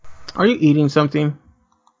Are you eating something?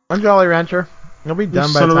 I'm Jolly Rancher. It'll be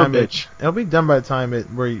done by son the of a time bitch. it'll be done by the time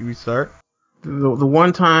we start. The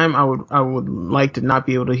one time I would like to not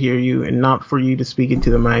be able to hear you and not for you to speak into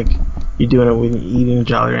the mic, you're doing it when you're eating a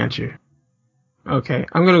Jolly Rancher. Okay,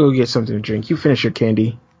 I'm gonna go get something to drink. You finish your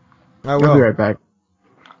candy. I will. I'll be right back.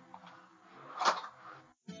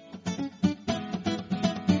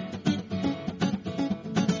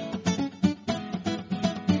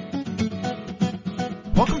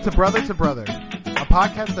 Welcome to Brother, a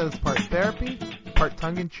podcast that is part therapy, part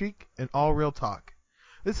tongue-in-cheek, and all real talk.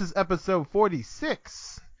 This is episode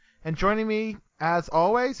 46, and joining me, as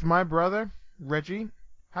always, my brother, Reggie.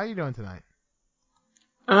 How you doing tonight?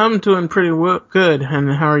 I'm doing pretty good,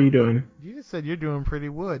 and how are you doing? You just said you're doing pretty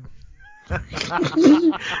wood. I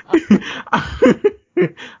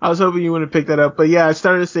was hoping you wouldn't pick that up, but yeah, I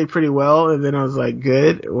started to say pretty well, and then I was like,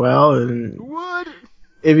 good, well, and Wood.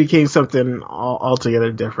 it became something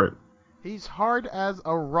altogether different. He's hard as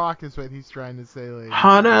a rock is what he's trying to say, ladies.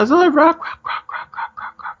 Hard as a rock.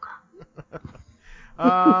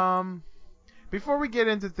 Before we get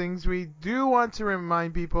into things, we do want to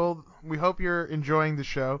remind people, we hope you're enjoying the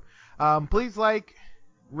show. Please like,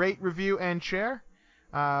 rate, review, and share.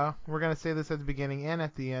 We're going to say this at the beginning and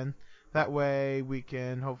at the end. That way we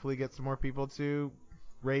can hopefully get some more people to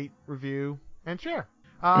rate, review, and share.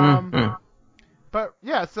 But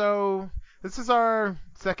yeah, so this is our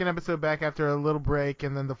second episode back after a little break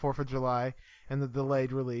and then the 4th of July and the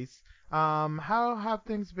delayed release. How have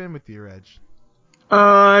things been with you, Reg?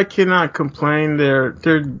 I cannot complain. They're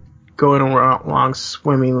going along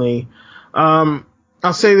swimmingly. I'll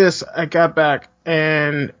say this: I got back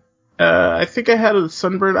and I think I had a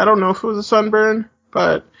sunburn. I don't know if it was a sunburn,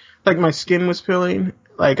 but like my skin was peeling.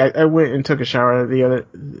 Like I went and took a shower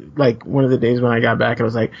one of the days when I got back. I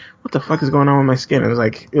was like, what the fuck is going on with my skin?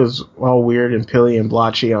 It was all weird and pilly and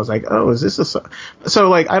blotchy. I was like, oh, is this so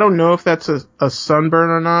like I don't know if that's a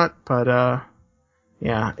sunburn or not, but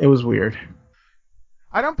yeah, it was weird.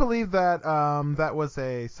 I don't believe that that was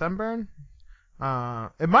a sunburn.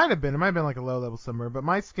 It might have been like a low-level sunburn, but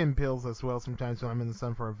my skin peels as well sometimes when I'm in the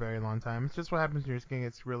sun for a very long time. It's just what happens when your skin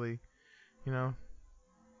gets really,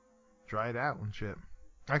 dried out and shit.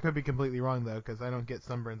 I could be completely wrong, though, because I don't get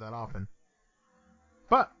sunburned that often.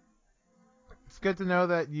 But it's good to know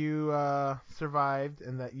that you survived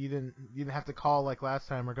and that you didn't have to call like last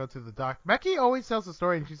time or go to the doctor. Becky always tells the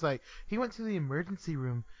story, and she's like, he went to the emergency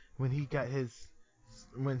room when he got his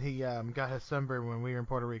sunburn when we were in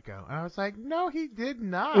Puerto Rico. And I was like, no, he did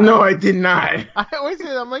not. No, I did not. I always say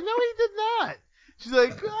that. I'm like, no, he did not. She's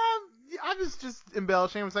like, I was just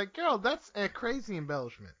embellishing. I was like, girl, that's a crazy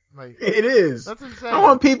embellishment. Like, it is. That's insane. I don't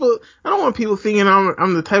want people thinking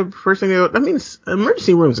I'm the type of person that. I mean,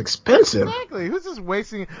 emergency room's expensive. Exactly. Who's just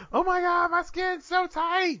wasting? Oh my god, my skin's so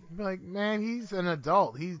tight. Like, man, he's an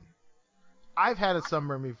adult. I've had a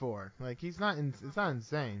sunburn before. Like, it's not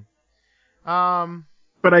insane.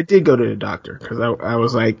 But I did go to the doctor because I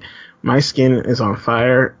was like, my skin is on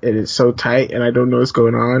fire. It is so tight, and I don't know what's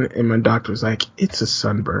going on. And my doctor was like, it's a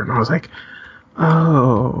sunburn. I was like,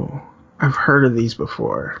 oh, I've heard of these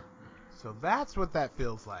before. So that's what that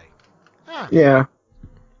feels like. Huh. Yeah.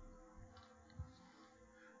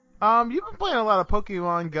 You've been playing a lot of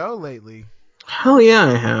Pokemon Go lately. Hell yeah,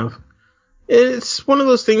 I have. It's one of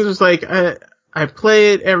those things. It's like I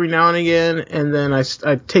play it every now and again, and then I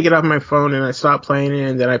take it off my phone and I stop playing it,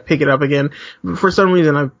 and then I pick it up again. For some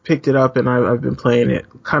reason, I've picked it up and I've been playing it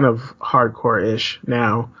kind of hardcore-ish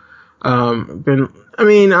now. I'm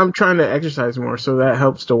trying to exercise more, so that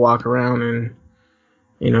helps to walk around and,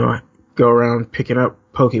 go around picking up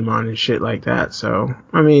Pokemon and shit like that. So,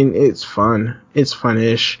 I mean, it's fun. It's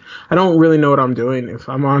fun-ish. I don't really know what I'm doing, if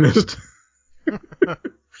I'm honest.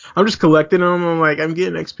 I'm just collecting them. I'm like, I'm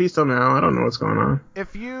getting XP somehow. I don't know what's going on.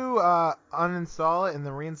 If you uninstall it and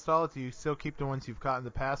then reinstall it, do you still keep the ones you've caught in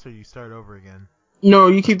the past, or do you start over again? No,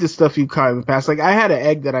 you keep the stuff you caught in the past. Like, I had an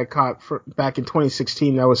egg that I caught back in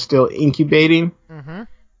 2016 that was still incubating. Mm-hmm.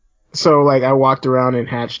 So, like, I walked around and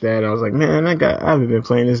hatched that. I was like, man, I haven't been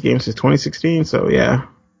playing this game since 2016, so yeah.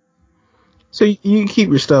 So you keep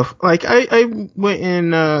your stuff. Like, I went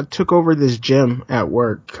and took over this gym at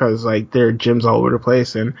work because, like, there are gyms all over the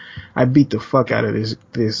place, and I beat the fuck out of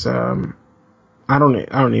this I don't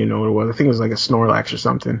even know what it was. I think it was like a Snorlax or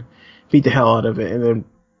something. Beat the hell out of it, and then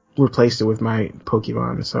replaced it with my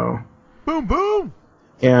Pokemon, so. Boom, boom!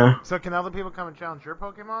 Yeah. So can other people come and challenge your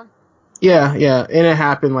Pokemon? Yeah. And it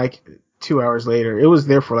happened like 2 hours later. It was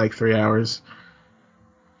there for like 3 hours.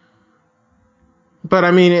 But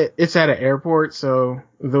I mean, it's at an airport, so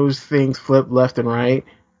those things flip left and right.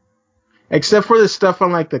 Except for the stuff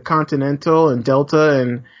on like the Continental and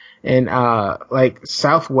Delta and like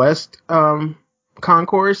Southwest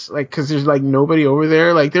concourse, like, cause there's like nobody over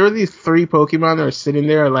there. Like there were these 3 Pokemon that were sitting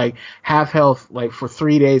there like half health like for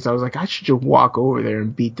 3 days. I was like, I should just walk over there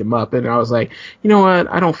and beat them up. And I was like, you know what?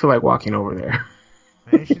 I don't feel like walking over there.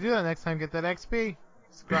 Man, you should do that next time. Get that XP.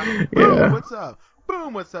 Boom, Yeah. what's up?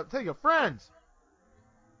 Boom, what's up? Tell your friends.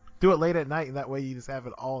 Do it late at night, and that way you just have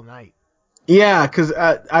it all night. Yeah, because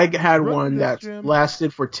I had Run one this that gym.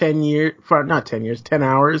 lasted for 10 years, for not 10 years, 10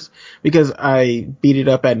 hours, because I beat it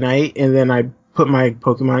up at night, and then I put my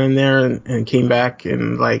Pokemon in there and came back,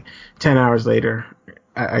 and like 10 hours later,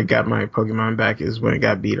 I got my Pokemon back is when it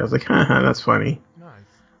got beat. I was like, haha, that's funny. Nice.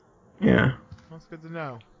 Yeah. That's good to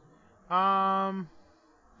know.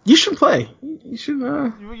 You should play. You should,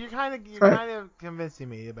 You're try it. kind of convincing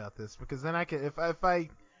me about this, because then I can,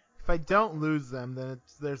 if I don't lose them, then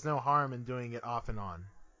there's no harm in doing it off and on.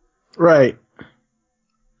 Right.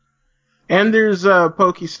 And there's a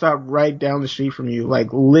Pokestop right down the street from you,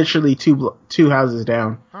 like literally two houses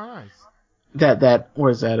down. Oh, nice. What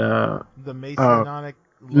is that, The uh, Masonic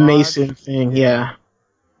Lodge. Mason thing, yeah.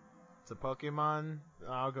 It's a Pokemon.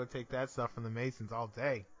 I'll go take that stuff from the Masons all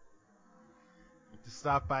day. Just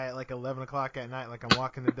stop by at like 11 o'clock at night, like I'm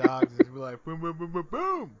walking the dogs, and be like, boom, boom, boom, boom,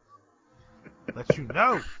 boom. Let you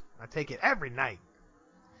know. I take it every night.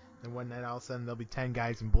 And one night, all of a sudden, there'll be 10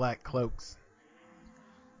 guys in black cloaks.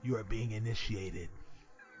 You are being initiated.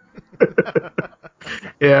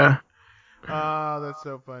 Yeah. Oh, that's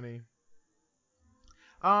so funny.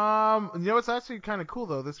 You know what's actually kind of cool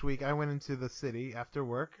though? This week I went into the city after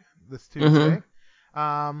work this Tuesday.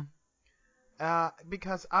 Mm-hmm.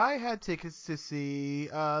 Because I had tickets to see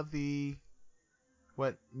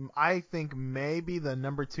what I think may be the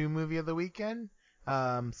number 2 movie of the weekend,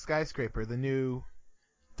 Skyscraper, the new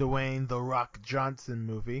Dwayne The Rock Johnson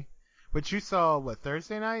movie, which you saw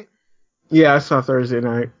Thursday night. Yeah, I saw Thursday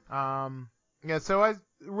night. Yeah, so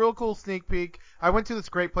real cool sneak peek. I went to this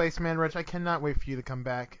great place, man, Rich. I cannot wait for you to come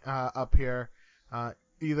back up here,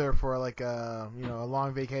 either for like a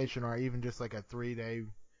long vacation or even just like a 3-day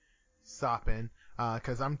stop in.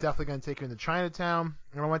 Because I'm definitely gonna take you into Chinatown,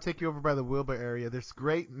 and I want to take you over by the Wilbur area. There's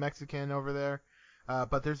great Mexican over there,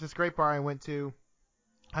 but there's this great bar I went to.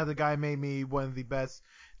 The guy made me one of the best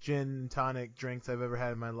gin and tonic drinks I've ever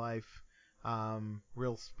had in my life.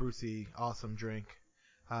 Real sprucey, awesome drink.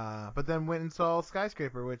 But then went and saw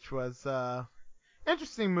Skyscraper, which was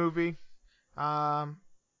interesting movie.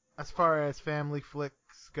 As far as family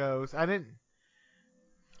flicks goes,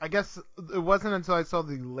 I guess it wasn't until I saw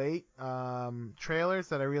the late trailers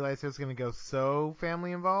that I realized it was going to go so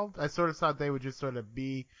family involved. I sort of thought they would just sort of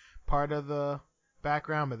be part of the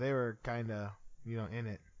background, but they were kind of in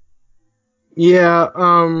it. Yeah.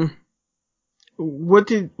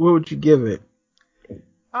 What would you give it?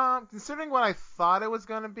 Considering what I thought it was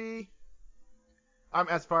going to be,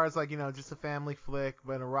 as far as like just a family flick,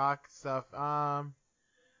 but a rock stuff, I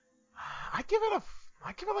give it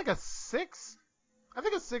like a 6. I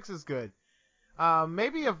think a 6 is good.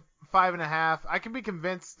 Maybe a 5.5. I can be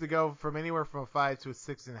convinced to go from anywhere from a 5 to a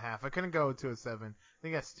 6.5. I couldn't go to a 7. I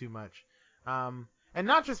think that's too much. And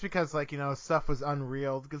not just because stuff was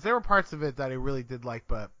unreal, because there were parts of it that I really did like,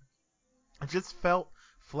 but it just felt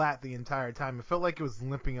flat the entire time. It felt like it was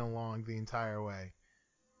limping along the entire way.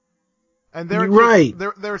 And there were Right.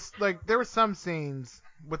 there were some scenes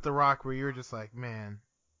with The Rock where you were just like, man,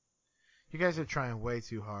 you guys are trying way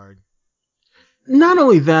too hard. Not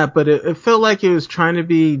only that, but it felt like it was trying to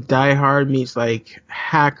be Die Hard meets like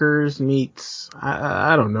Hackers meets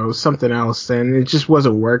I don't know, something else, and it just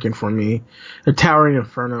wasn't working for me. A Towering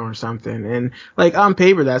Inferno or something. And like on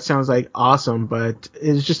paper that sounds like awesome, but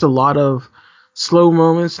it's just a lot of slow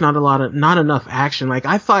moments, not enough action. Like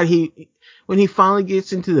I thought when he finally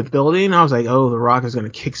gets into the building, I was like, oh, The Rock is gonna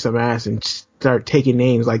kick some ass and start taking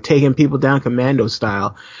names, like taking people down commando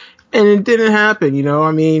style. And it didn't happen,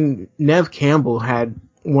 I mean, Nev Campbell had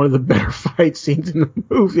one of the better fight scenes in the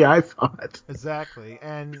movie, I thought. Exactly.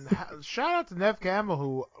 And shout out to Nev Campbell,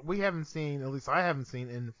 who we haven't seen, at least I haven't seen,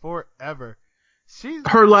 in forever.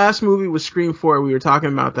 Her last movie was Scream 4. We were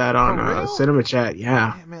talking about that on Cinema Chat.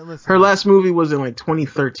 Yeah. Man, listen, her last movie was in like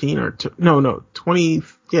 2013 or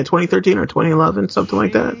 2013 or 2011, something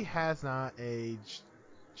like that. She has not aged.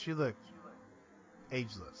 She looked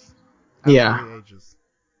ageless. Absolutely ageless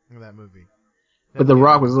in that movie. But The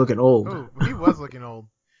Rock was looking old. Oh, he was looking old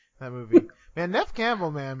in that movie. Man, Nev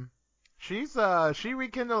Campbell, man, she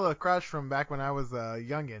rekindled a crush from back when I was a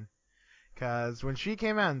youngin'. Cause when she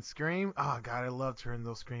came out in Scream, oh god, I loved her in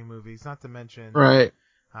those Scream movies. Not to mention, right,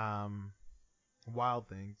 Wild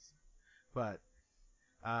Things. But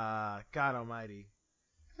God Almighty,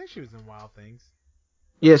 I think she was in Wild Things.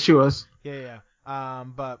 Yeah, she was. Yeah.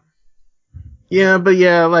 But Yeah, but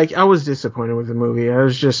yeah, like I was disappointed with the movie. I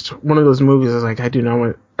was just one of those movies. I was like, I do not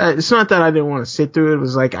want. It's not that I didn't want to sit through it. It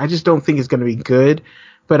was like I just don't think it's gonna be good.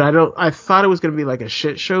 But I don't. I thought it was gonna be like a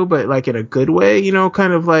shit show, but like in a good way. You know,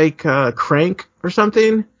 kind of like Crank or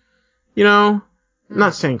something. You know, I'm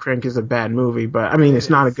not saying Crank is a bad movie, but I mean it it's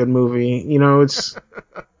not a is. good movie. You know, it's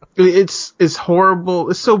horrible.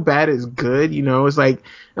 It's so bad it's good. You know, it's like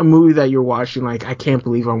a movie that you're watching. Like I can't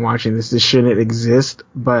believe I'm watching this. This shouldn't exist,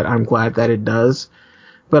 but I'm glad that it does.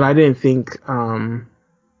 But I didn't think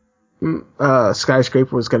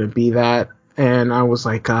Skyscraper was gonna be that. And I was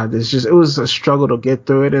like, God, it was a struggle to get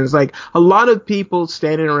through it. And it's like a lot of people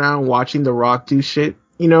standing around watching The Rock do shit.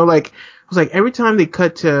 You know, like I was like, every time they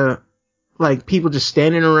cut to like people just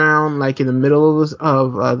standing around like in the middle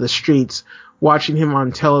of the streets watching him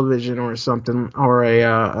on television or something or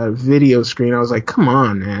a video screen. I was like, come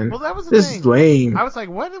on, man. Well, that was the This is thing. lame. I was like,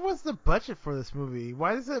 what was the budget for this movie?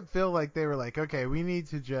 Why does it feel like they were like, okay, we need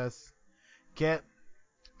to just get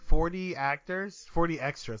 40 actors, 40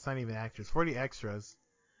 extras, not even actors, 40 extras,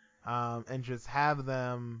 and just have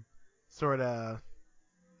them sort of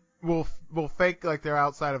we'll fake like they're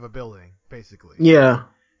outside of a building, basically. Yeah.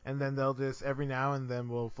 And then they'll just every now and then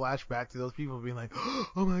we'll flash back to those people being like,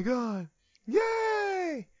 oh my god,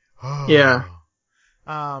 yay! Yeah.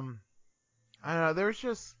 I don't know. There was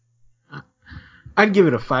just I'd give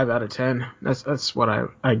it a 5 out of 10. That's what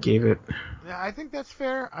I gave it. yeah, I think that's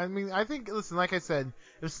fair. I mean, I think listen, like I said,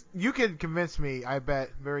 if you could convince me, I bet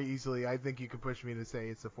very easily. I think you could push me to say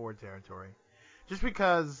it's a 4 territory, just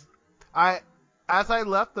because as I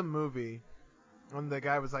left the movie, when the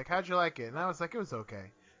guy was like, "How'd you like it?" and I was like, "It was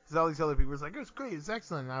okay," because all these other people was like, "It was great, it's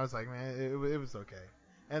excellent," and I was like, "Man, it was okay."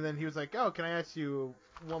 And then he was like, "Oh, can I ask you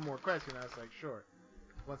one more question?" I was like, "Sure."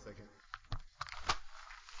 1 second.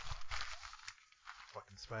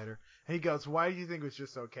 Fucking spider. And he goes, "Why do you think it was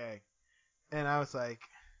just okay?" And I was like,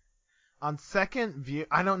 on second view,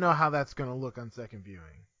 I don't know how that's going to look on second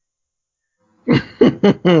viewing.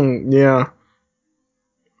 Yeah.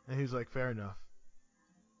 And he was like, fair enough.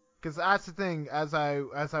 Because that's the thing, as I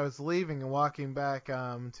was leaving and walking back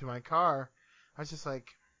to my car, I was just like,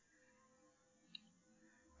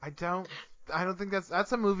 I don't think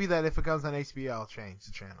that's a movie that if it comes on HBO, I'll change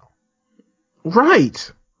the channel.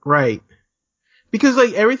 Right. Right. Because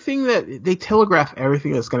like everything that they telegraph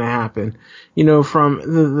everything that's gonna happen, you know, from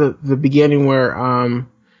the beginning where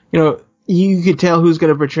you know, you could tell who's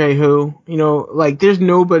gonna betray who. You know, like there's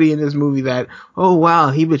nobody in this movie that, oh wow,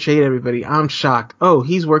 he betrayed everybody. I'm shocked. Oh,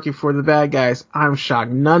 he's working for the bad guys. I'm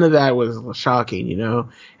shocked. None of that was shocking, you know.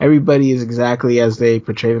 Everybody is exactly as they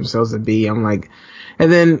portray themselves to be. I'm like,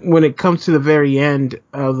 and then when it comes to the very end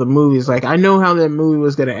of the movie, it's like I know how that movie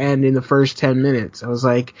was gonna end in the first 10 minutes. I was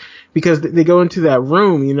like, because they go into that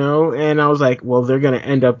room, you know, and I was like, well, they're gonna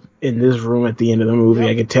end up in this room at the end of the movie. Yep.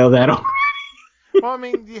 I could tell that already. Well, I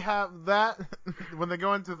mean, you have that when they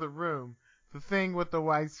go into the room, the thing with the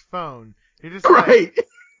wife's phone. You're just Right.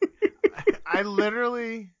 like, I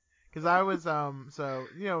literally, because I was so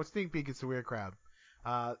you know, Sneak Peek is a weird crowd.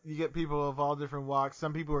 You get people of all different walks.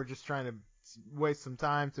 Some people are just trying to waste some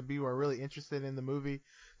time. Some people are really interested in the movie.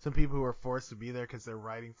 Some people who are forced to be there because they're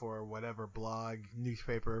writing for whatever blog,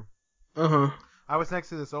 newspaper. Uh-huh. I was next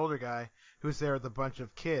to this older guy who was there with a bunch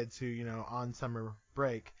of kids who, you know, on summer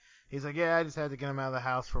break. He's like, yeah, I just had to get him out of the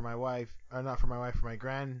house for my wife, or not for my wife,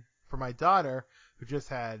 for my daughter, who just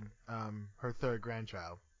had her 3rd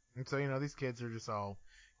grandchild. And so, you know, these kids are just all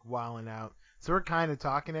wilding out. So we're kind of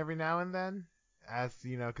talking every now and then, as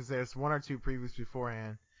you know, because there's 1 or 2 previews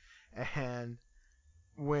beforehand. And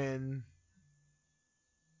when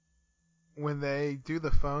they do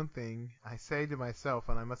the phone thing, I say to myself,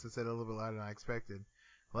 and I must have said it a little bit louder than I expected,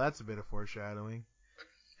 well, that's a bit of foreshadowing.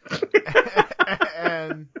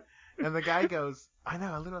 and the guy goes, I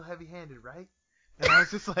know, a little heavy-handed, right? And I was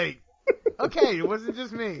just like, okay, it wasn't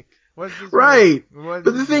just me. Right. But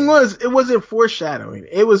the thing was, it wasn't foreshadowing.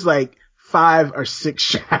 It was like 5 or 6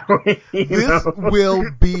 shadowing. This will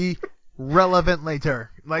be relevant later.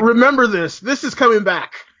 Like, remember this. This is coming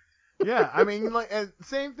back. Yeah, I mean, like,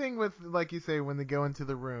 same thing with, like you say, when they go into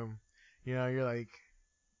the room. You know, you're like,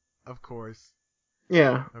 of course.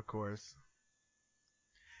 Yeah. Of course.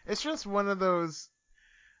 It's just one of those.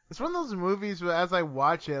 It's one of those movies where, as I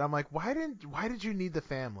watch it, I'm like, why did you need the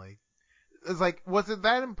family? It's like, was it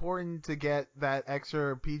that important to get that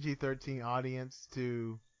extra PG-13 audience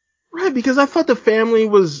to? Right, because I thought the family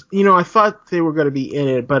was, you know, I thought they were going to be in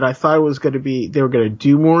it, but I thought it was going to be, they were going to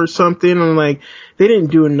do more or something. And like, they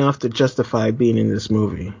didn't do enough to justify being in this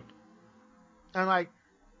movie. And like,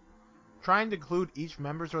 trying to include each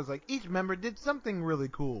member, so it's like each member did something really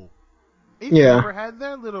cool. Each Yeah. member had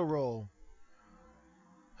their little role.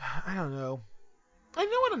 I don't know. And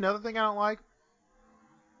you know what? Another thing I don't like.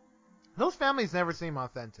 Those families never seem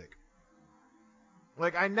authentic.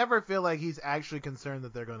 Like, I never feel like he's actually concerned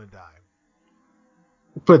that they're going to die.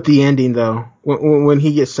 But the ending, though, when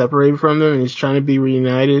he gets separated from them and he's trying to be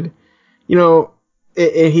reunited, you know,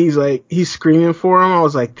 and he's screaming for him. I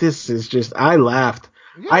was like, this is just, I laughed.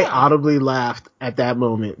 Yeah. I audibly laughed at that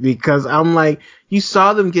moment because I'm like, you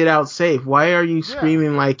saw them get out safe. Why are you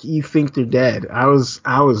screaming like you think they're dead? I was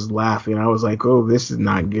laughing. I was like, oh, this is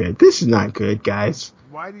not good. This is not good, guys.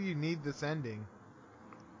 Why do you need this ending?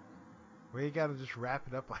 Where you gotta just wrap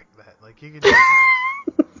it up like that? Like, he could just,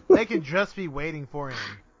 they could just be waiting for him.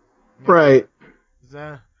 You know? Right.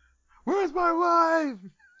 Where's my wife?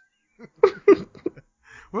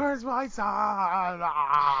 Where's my son?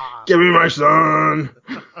 Ah! Give me my son.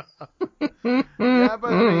 Yeah,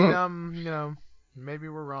 but I mean, you know, maybe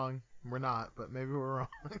we're wrong. We're not, but maybe we're wrong.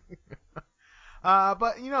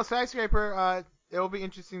 But you know, Skyscraper. It will be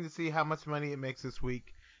interesting to see how much money it makes this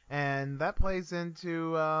week, and that plays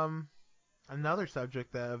into another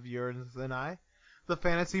subject of yours and I, the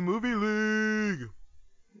Fantasy Movie League.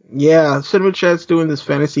 Yeah, Cinema Chat's doing this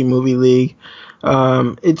fantasy movie league.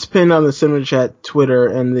 It's pinned on the Cinema Chat Twitter,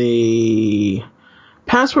 and the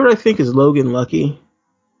password I think is Logan Lucky,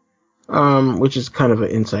 which is kind of an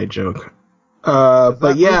inside joke.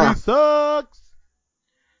 But yeah, movie sucks.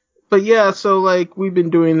 But yeah, so like we've been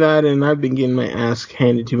doing that, and I've been getting my ass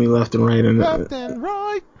handed to me left and right. Left and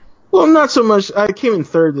right. Well, not so much. I came in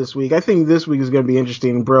third this week. I think this week is going to be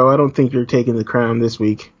interesting, bro. I don't think you're taking the crown this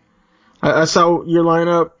week. I saw your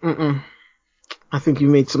lineup. I think you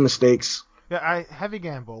made some mistakes. Yeah, heavy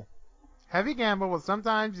gamble. Heavy gamble. Well,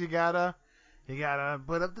 sometimes you gotta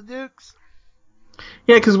put up the dukes.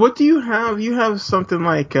 Yeah, because what do you have? You have something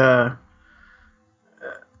like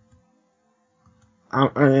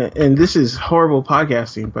and this is horrible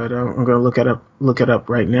podcasting, but I'm gonna look it up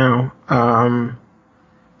right now.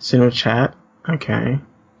 Cinema Chat. Okay.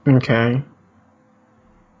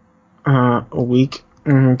 A week.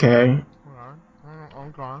 Okay.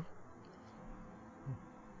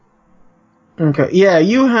 Yeah,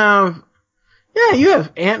 you have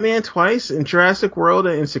Ant-Man twice and Jurassic World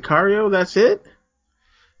and Sicario. That's it.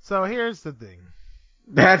 So here's the thing.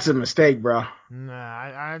 That's a mistake, bro. Nah,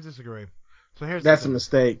 I disagree. So That's a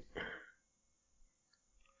mistake.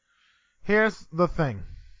 Here's the thing.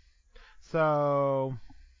 So,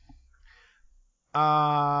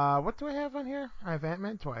 what do I have on here? I have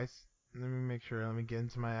Ant-Man twice. Let me make sure. Let me get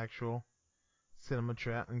into my actual Cinema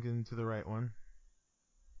Chat and get into the right one.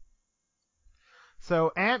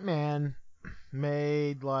 So Ant-Man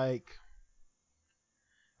made like,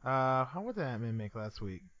 what did Ant-Man make last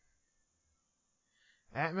week?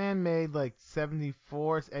 Ant-Man made like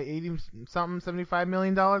 74, 80 something, $75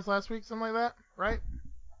 million last week, something like that, right?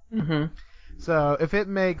 Mm-hmm. So if it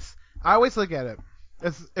makes, I always look at it.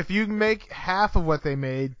 If you make half of what they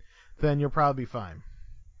made, then you'll probably be fine.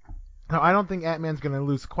 Now, I don't think Ant-Man's going to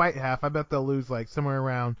lose quite half. I bet they'll lose like somewhere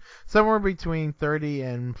between 30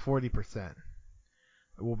 and 40%.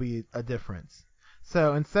 It will be a difference.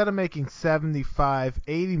 So instead of making 75,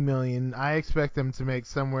 80 million, I expect them to make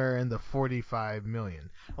somewhere in the 45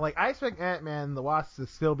 million. Like, I expect Ant-Man and the Wasp to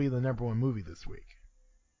still be the #1 movie this week.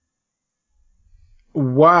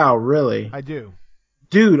 Wow, really? I do.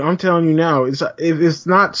 Dude, I'm telling you now, if it's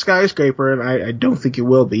not Skyscraper, and I don't think it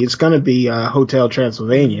will be, it's going to be Hotel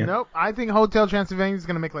Transylvania. Nope. I think Hotel Transylvania is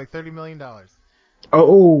going to make like $30 million.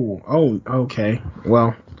 Oh, okay.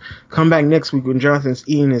 Well, come back next week when Jonathan's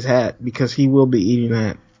eating his hat, because he will be eating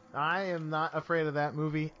that. I am not afraid of that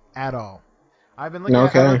movie at all. I've been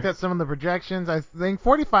Okay. I looked at some of the projections. I think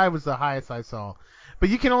 45 was the highest I saw. But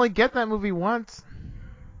you can only get that movie once.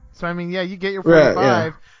 So, I mean, yeah, you get your 45,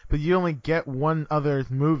 yeah. but you only get one other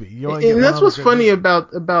movie. And that's what's funny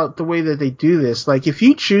about the way that they do this. Like, if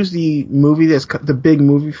you choose the movie that's the big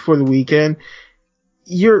movie for the weekend,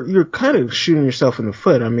 you're kind of shooting yourself in the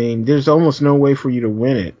foot. I mean, there's almost no way for you to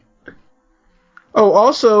win it. Oh,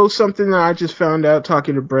 also something that I just found out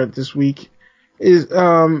talking to Brent this week is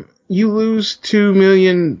you lose $2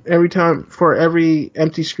 million for every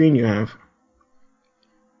empty screen you have.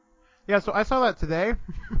 Yeah, so I saw that today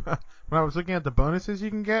when I was looking at the bonuses you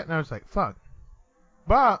can get, and I was like, fuck.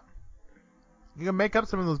 But you can make up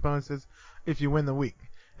some of those bonuses if you win the week,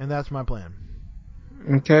 and that's my plan.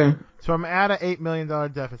 Okay. So I'm at an $8 million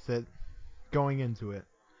deficit going into it.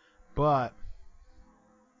 But,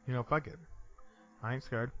 fuck it. I ain't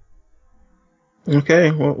scared.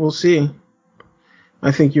 Okay, well, we'll see.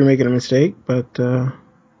 I think you're making a mistake, but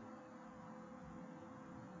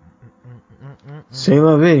C'est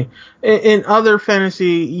la vie. In other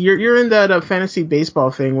fantasy, you're in that fantasy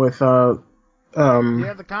baseball thing with the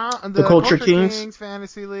Culture Kings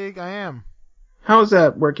Fantasy League. I am. How's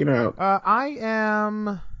that working out? I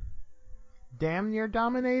am damn near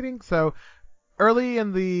dominating. So early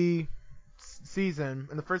in the season,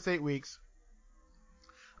 in the first 8 weeks,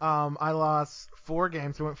 I lost 4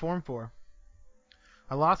 games. I went 4-4.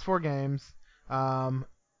 I lost 4 games. One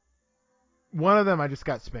of them I just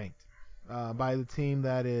got spanked by the team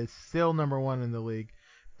that is still number 1 in the league.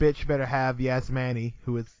 Bitch better have Yasmani,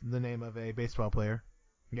 who is the name of a baseball player.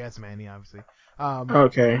 Yasmani, obviously.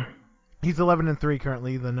 Okay. He's 11-3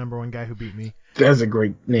 currently, the number 1 guy who beat me. That's a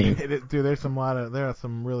great name. Dude, there are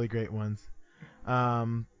some really great ones.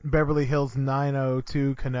 Beverly Hills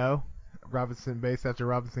 902 Cano, Robinson, based after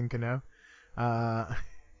Robinson Cano.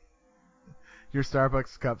 Your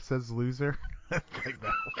Starbucks cup says loser. Like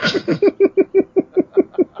that.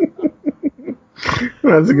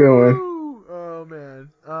 That's a good one. Oh man.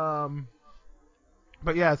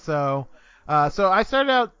 But yeah, so I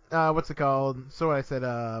started out what's it called? So what I said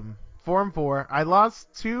 4-4. I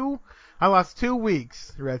lost 2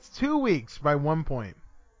 weeks. That's 2 weeks by 1 point.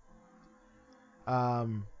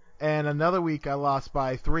 And another week I lost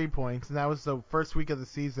by 3 points, and that was the first week of the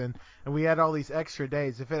season, and we had all these extra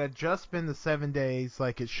days. If it had just been the 7 days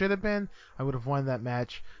like it should have been, I would have won that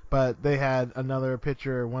match, but they had another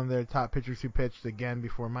pitcher, one of their top pitchers who pitched again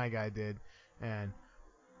before my guy did, and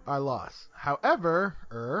I lost. However,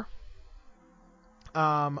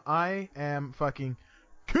 I am fucking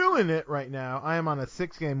killing it right now. I am on a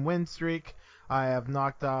 6-game win streak. I have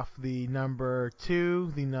knocked off the number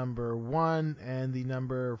 2, the number 1, and the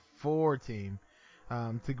number 4 team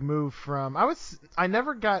to move from. I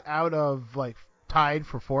never got out of like tied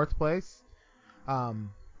for 4th place,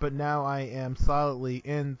 but now I am solidly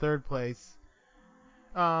in 3rd place.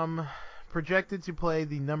 Projected to play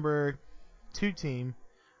the number 2 team,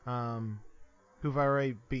 who've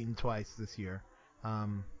already beaten twice this year.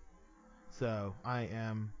 So I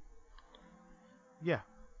am, yeah.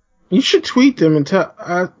 You should tweet them and tell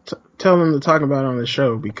them to talk about it on the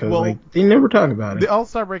show because they never talk about it. The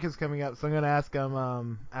All-Star break is coming up, so I'm gonna ask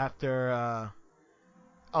them after.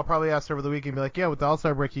 I'll probably ask over the weekend, be like, yeah, with the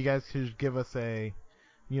All-Star break, you guys should give us a,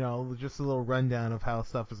 just a little rundown of how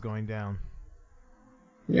stuff is going down.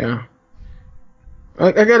 Yeah.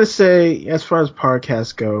 I gotta say, as far as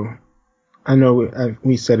podcasts go, I know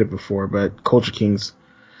we said it before, but Culture Kings,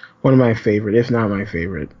 one of my favorite, if not my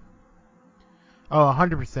favorite. Oh,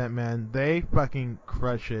 100%, man. They fucking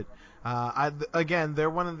crush it. Again, they're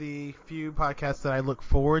one of the few podcasts that I look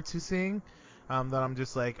forward to seeing. That I'm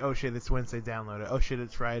just like, oh shit, it's Wednesday, download it. Oh shit,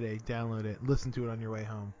 it's Friday, download it. Listen to it on your way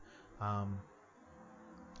home.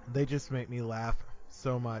 They just make me laugh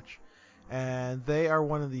so much. And they are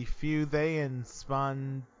one of the few, they and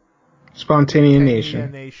Spontanea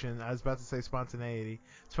Nation. I was about to say spontaneity.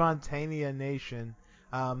 Spontanea Nation.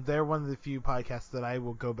 They're one of the few podcasts that I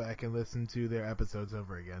will go back and listen to their episodes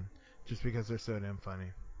over again, just because they're so damn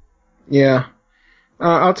funny. Yeah.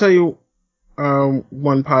 I'll tell you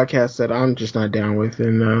one podcast that I'm just not down with,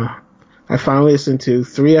 and I finally listened to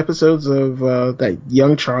 3 episodes of that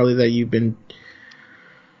Young Charlie that you've been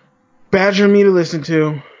badgering me to listen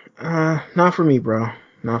to. Not for me, bro.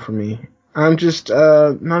 Not for me. I'm just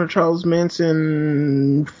not a Charles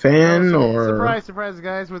Manson fan, Surprise,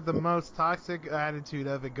 guys! With the most toxic attitude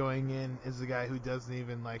of it going in is the guy who doesn't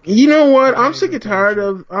even like. You know what? I'm sick and tired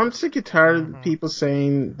of people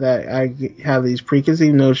saying that I have these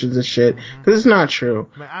preconceived notions of shit because it's not true.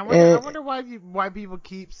 Man, I wonder why people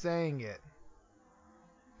keep saying it.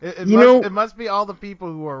 It must be all the people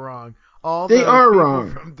who are wrong. They are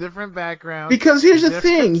wrong from different backgrounds. Because here's the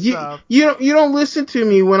thing, you don't listen to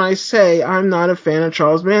me when I say I'm not a fan of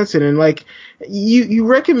Charles Manson, and like you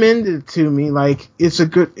recommended it to me, like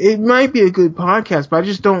it might be a good podcast, but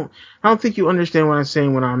I don't think you understand what I'm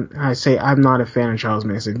saying when I say I'm not a fan of Charles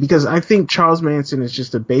Manson, because I think Charles Manson is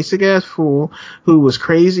just a basic ass fool who was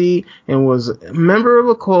crazy and was a member of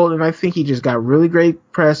a cult, and I think he just got really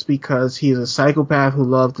great press because he's a psychopath who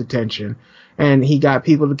loved attention. And he got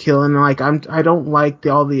people to kill, and like I don't like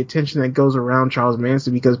all the attention that goes around Charles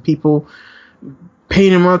Manson because people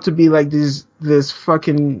paint him up to be like this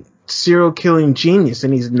fucking serial killing genius,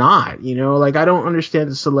 and he's not. Like I don't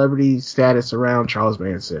understand the celebrity status around Charles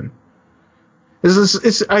Manson.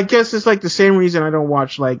 I guess it's like the same reason I don't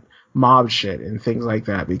watch like mob shit and things like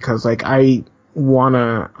that, because like I don't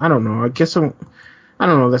know. I don't know.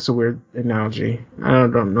 That's a weird analogy. I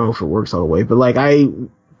don't know if it works all the way, but like I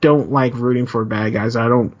don't like rooting for bad guys. I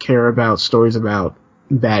don't care about stories about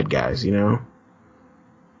bad guys, Yeah,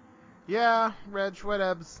 Yeah, Reg,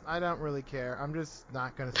 whatevs. I don't really care. I'm just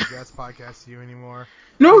not going to suggest podcasts to you anymore.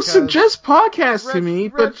 No, suggest podcasts to me,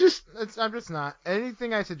 Reg, but just... I'm just not.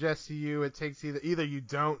 Anything I suggest to you, it takes either you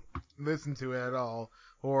don't listen to it at all,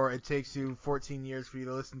 or it takes you 14 years for you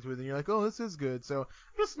to listen to it, and you're like, oh, this is good. So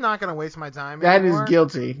I'm just not going to waste my time anymore. That is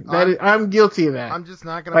guilty. I'm guilty of that. I'm just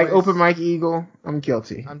not going to waste... Open Mike Eagle, I'm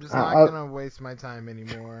guilty. I'm just not going to waste my time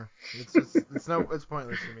anymore. It's just, it's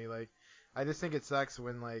pointless to me. Like, I just think it sucks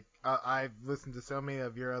when, like, I've listened to so many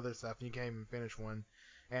of your other stuff and you can't even finish one.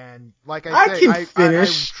 And like I say,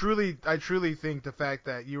 I truly think the fact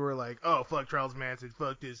that you were like, oh, fuck Charles Manson,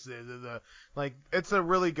 fuck this, like, it's a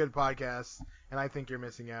really good podcast, and I think you're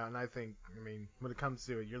missing out. And I mean, when it comes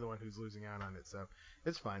to it, you're the one who's losing out on it, so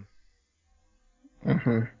it's fine.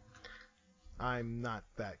 Mm-hmm. I'm not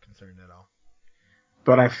that concerned at all.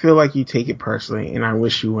 But I feel like you take it personally, and I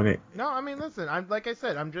wish you wouldn't. No, I mean, listen, like I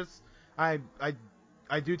said, I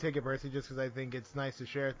do take it personally just because I think it's nice to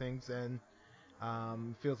share things, and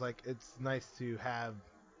feels like it's nice to have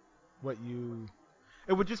it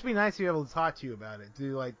would just be nice to be able to talk to you about it,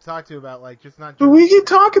 talk to you about, like, just not just... But we can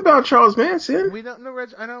talk about Charles Manson. We don't know,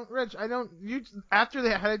 Reg, I don't, you, after they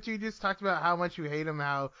had it, you just talked about how much you hate him,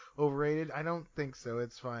 how overrated. I don't think so,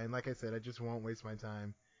 it's fine. Like I said, I just won't waste my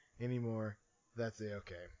time anymore. That's it,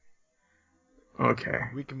 okay. Okay.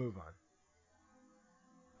 We can move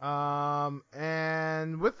on.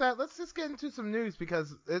 And with that, let's just get into some news,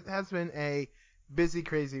 because it has been a busy,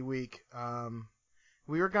 crazy week.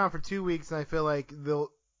 We were gone for 2 weeks, and I feel like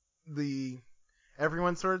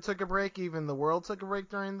everyone sort of took a break. Even the world took a break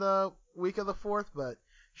during the week of the 4th, but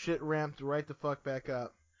shit ramped right the fuck back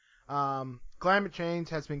up. Climate change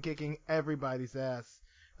has been kicking everybody's ass.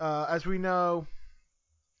 As we know,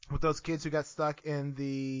 with those kids who got stuck in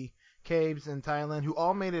the caves in Thailand, who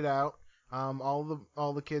all made it out,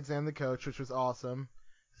 all the kids and the coach, which was awesome.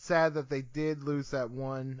 Sad that they did lose that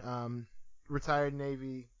one retired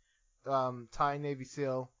Thai Navy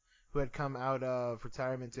SEAL who had come out of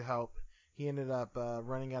retirement to help. He ended up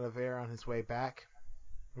running out of air on his way back,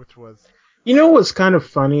 which was... You know what's kind of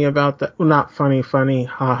funny about that? Well, not funny,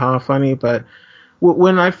 haha, funny, but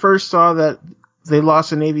when I first saw that they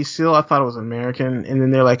lost a Navy SEAL, I thought it was American, and then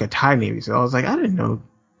they're like a Thai Navy SEAL. I was like, I didn't know.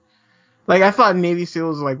 Like, I thought Navy SEAL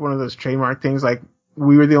was like one of those trademark things, like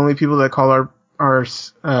we were the only people that call our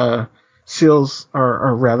SEALs,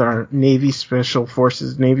 or rather our Navy Special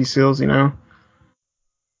Forces Navy SEALs, you know?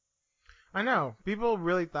 I know. People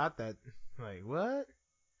really thought that. Like, what?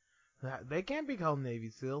 They can't be called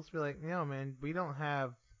Navy SEALs. Be like, no, man, we don't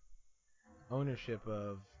have ownership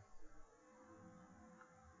of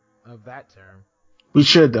that term. We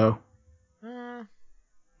should, though.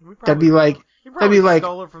 That'd be like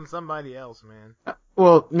stole it from somebody else, man.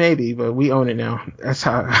 Well, maybe, but we own it now. That's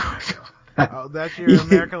how I feel. Oh, that's your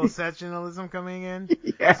American exceptionalism coming in?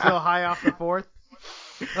 Yeah. Still high off the 4th?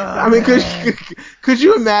 I mean, could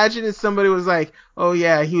you imagine if somebody was like, oh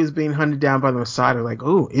yeah, he was being hunted down by the Mossad, like,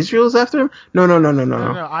 oh, Israel's after him? No.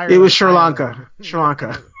 It was Sri Lanka. Sri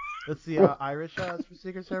Lanka. Let's see, Irish for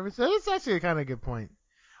Secret Service. That's actually a kind of good point.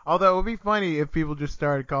 Although it would be funny if people just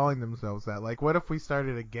started calling themselves that. Like, what if we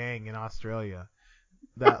started a gang in Australia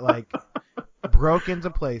that, like, broke into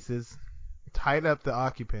places, tied up the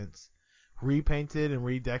occupants, repainted and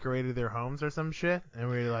redecorated their homes or some shit, and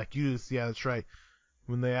we were like, yeah, that's right.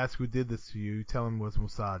 When they ask who did this to you, tell them it was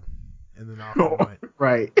Mossad, and then off we went.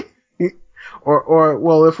 Right. Or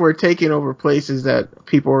well, if we're taking over places that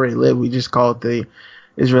people already live, we just call it the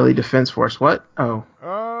Israeli Defense Force. What? Oh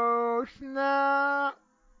snap!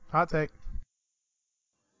 Hot take.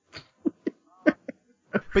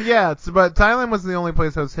 But yeah, but Thailand was the only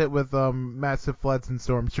place that was hit with massive floods and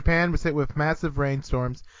storms. Japan was hit with massive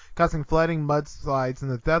rainstorms, causing flooding, mudslides,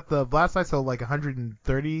 and the death of, last I saw, like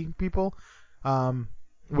 130 people,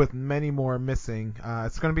 with many more missing.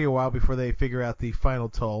 It's going to be a while before they figure out the final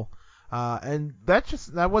toll. And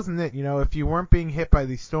that wasn't it. You know, if you weren't being hit by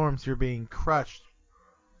these storms, you're being crushed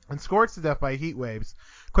and scorched to death by heat waves.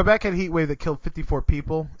 Quebec had a heat wave that killed 54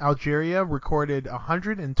 people. Algeria recorded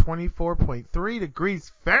 124.3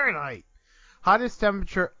 degrees Fahrenheit. Hottest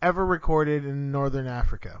temperature ever recorded in northern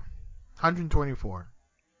Africa. 124.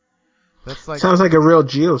 That's like... Sounds like a real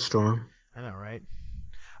geostorm. I know, right?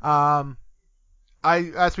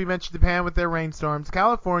 As we mentioned, Japan with their rainstorms.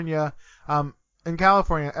 California, in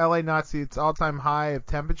California, LA Nazi, its all-time high of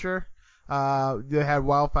temperature. They had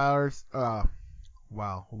wildflowers.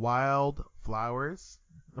 Wildflowers.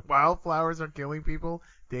 Wildflowers are killing people.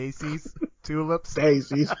 Daisies, tulips.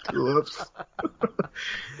 Daisies, tulips.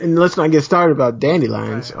 And let's not get started about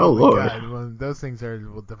dandelions. Oh Lord. God. Well, those things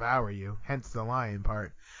will devour you. Hence the lion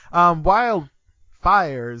part. Wildfires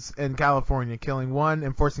fires in California, killing 1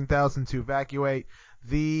 and forcing thousands to evacuate.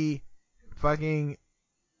 The fucking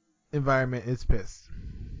environment is pissed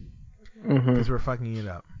because we're fucking it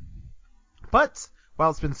up. But while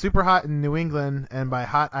it's been super hot in New England, and by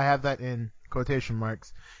hot I have that in quotation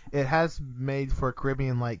marks, it has made for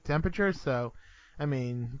Caribbean-like temperatures. So, I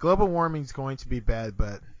mean, global warming is going to be bad,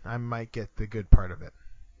 but I might get the good part of it.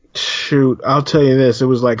 Shoot, I'll tell you this. It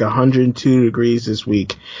was like 102 degrees this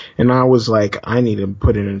week, and I was like, I need to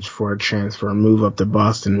put in for a transfer and move up to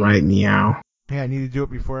Boston right meow. Yeah, I need to do it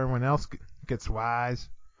before everyone else gets wise.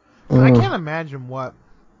 So I can't imagine what's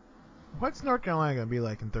North Carolina going to be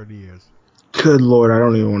like in 30 years. Good Lord, I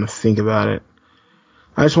don't even want to think about it.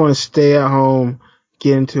 I just want to stay at home,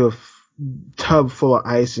 get into a tub full of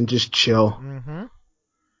ice, and just chill. Mm-hmm.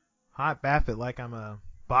 Hot bath it like I'm a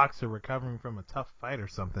boxer recovering from a tough fight or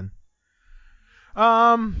something.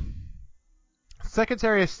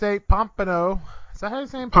 Secretary of State Pompeo. Is that how you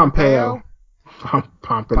say it? Pompeo.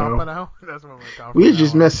 Pompeo. That's what we're calling. We're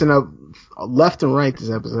just messing up left and right this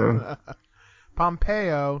episode.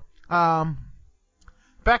 Pompeo.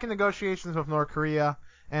 Back in negotiations with North Korea,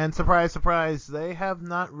 and surprise, surprise, they have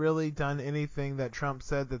not really done anything that Trump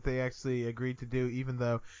said that they actually agreed to do, even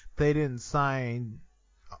though they didn't sign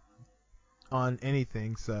on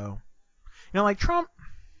anything. So, like Trump,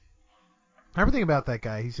 everything about that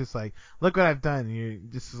guy, he's just like, look what I've done. And you're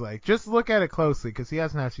just look at it closely, because he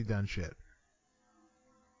hasn't actually done shit.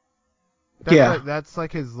 That's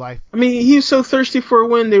like his life. I mean, he was so thirsty for a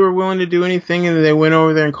win, they were willing to do anything, and they went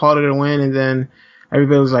over there and called it a win, and then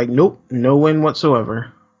everybody was like, nope, no win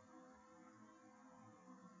whatsoever.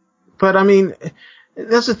 But, I mean,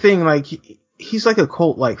 that's the thing, like, he's like a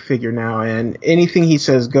cult-like figure now, and anything he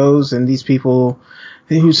says goes, and these people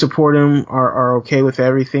who support him are okay with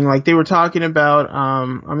everything. Like, they were talking about,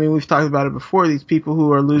 I mean, we've talked about it before, these people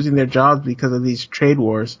who are losing their jobs because of these trade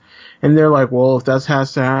wars. And they're like, well, if that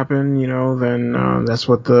has to happen, then that's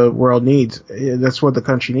what the world needs. That's what the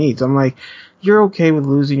country needs. I'm like, you're okay with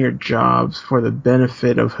losing your jobs for the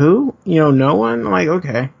benefit of who? No one? I'm like,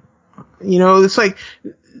 okay. It's like,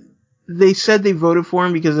 they said they voted for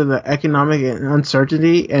him because of the economic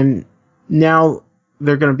uncertainty, and now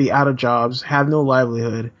they're going to be out of jobs, have no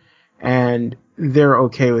livelihood, and they're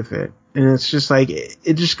okay with it. And it's just like,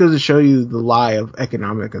 it just goes to show you the lie of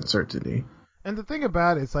economic uncertainty. And the thing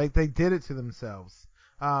about it is, like, they did it to themselves.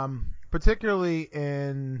 Particularly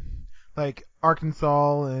in, like,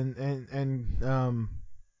 Arkansas and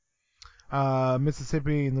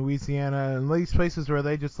Mississippi and Louisiana and these places where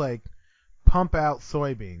they just, like, pump out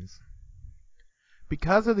soybeans.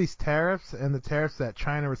 Because of these tariffs and the tariffs that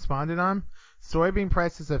China responded on, soybean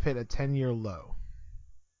prices have hit a 10-year low.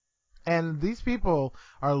 And these people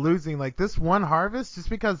are losing, like, this one harvest, just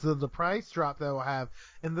because of the price drop that we'll have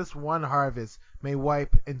in this one harvest may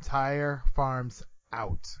wipe entire farms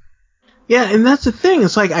out. Yeah, and that's the thing.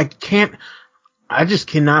 It's like, I just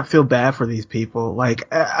cannot feel bad for these people. Like,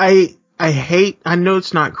 I know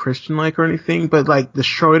it's not Christian-like or anything, but, like, the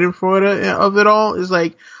schadenfreude of it all is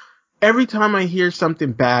like, every time I hear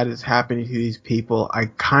something bad is happening to these people, I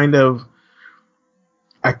kind of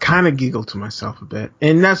giggle to myself a bit.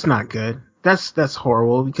 And that's not good. That's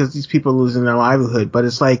horrible, because these people are losing their livelihood. But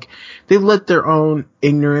it's like, they let their own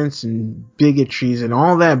ignorance and bigotries and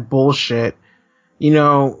all that bullshit,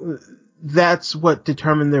 that's what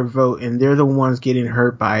determined their vote, and they're the ones getting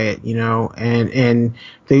hurt by it, and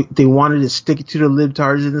they wanted to stick it to the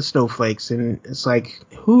libtards and the snowflakes, and it's like,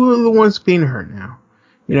 who are the ones being hurt now?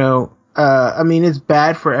 I mean, it's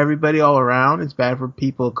bad for everybody all around. It's bad for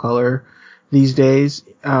people of color these days.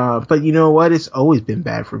 But you know what? It's always been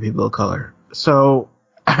bad for people of color. So,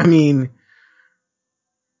 I mean,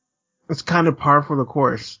 it's kind of par for the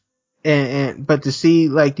course. But to see,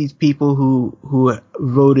 like, these people who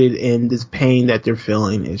voted in this pain that they're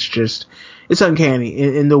feeling, it's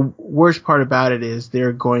uncanny. And the worst part about it is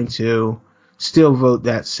they're going to still vote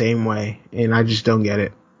that same way. And I just don't get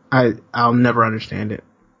it. I'll never understand it.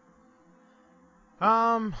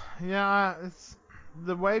 Yeah, it's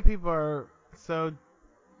the way people are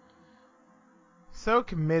so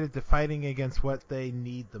committed to fighting against what they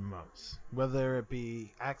need the most, whether it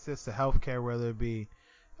be access to healthcare, whether it be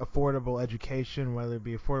affordable education, whether it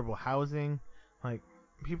be affordable housing. Like,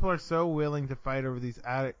 people are so willing to fight over these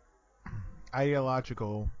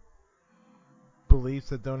ideological beliefs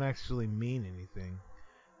that don't actually mean anything,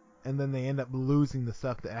 and then they end up losing the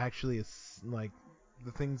stuff that actually is, like,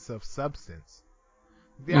 the things of substance.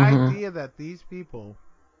 The idea that these people...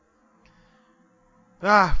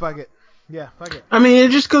 fuck it. Yeah, fuck it. I mean,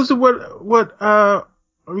 it just goes to what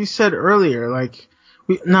we said earlier. Like,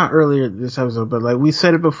 not earlier this episode, but, like, we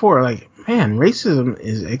said it before. Like, man, racism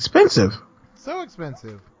is expensive. So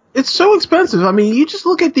expensive. It's so expensive. I mean, you just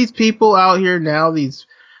look at these people out here now, these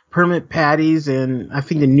Permit Patties, and I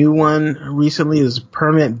think the new one recently is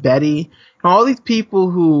Permit Betty. All these people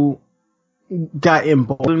who got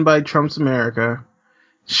emboldened by Trump's America,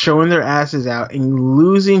 showing their asses out and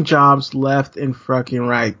losing jobs left and fucking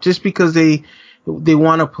right just because they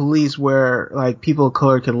want a police where like people of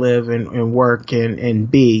color can live and work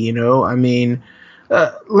and be, you know. I mean,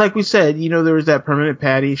 like we said, you know, there was that Permanent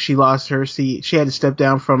Patty. She lost her seat. She had to step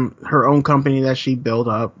down from her own company that she built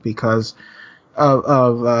up because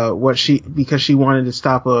because she wanted to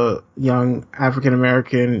stop a young African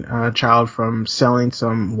American child from selling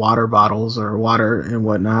some water bottles or water and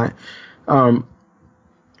whatnot.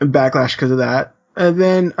 Backlash because of that. And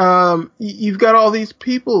then you've got all these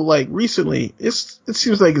people like recently. It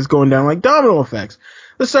seems like it's going down like domino effects.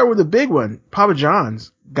 Let's start with the big one. Papa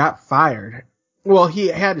John's got fired. Well, he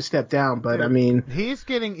had to step down, but dude, I mean, he's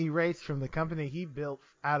getting erased from the company he built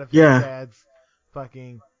out of his yeah. dad's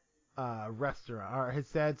fucking restaurant or his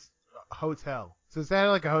dad's hotel. So his dad had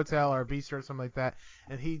like a hotel or a bistro or something like that,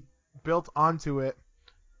 and he built onto it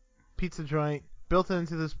pizza joint, built it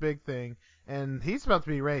into this big thing, and he's about to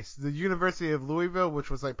be erased. The University of Louisville, which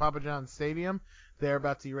was like Papa John's stadium, they're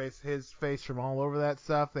about to erase his face from all over that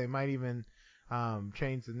stuff. They might even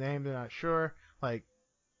change the name. They're not sure. Like,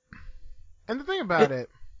 and the thing about it,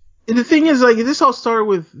 the thing is, like, this all started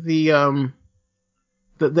with the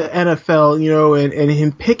NFL, you know, and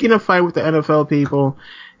him picking a fight with the NFL people,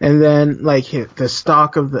 and then like the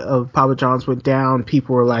stock of Papa John's went down.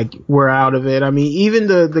 People were like, we're out of it. I mean, even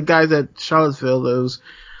the guys at Charlottesville, those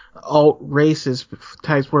alt racist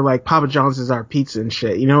types, were like, Papa John's is our pizza and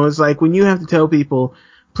shit. You know, it's like when you have to tell people,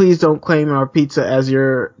 please don't claim our pizza as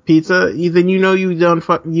your pizza, then you know you don't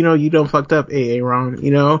fucked up, Ron,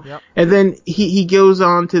 you know? Yep. And then he goes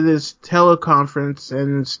on to this teleconference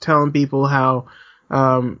and is telling people how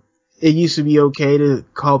it used to be okay to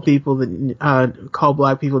call call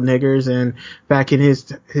black people niggers, and back in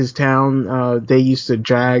his town, they used to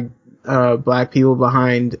drag black people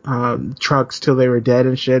behind trucks till they were dead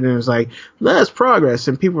and shit, and it was like, that's progress,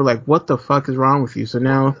 and people were like, what the fuck is wrong with you? So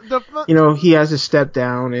now, you know, he has to step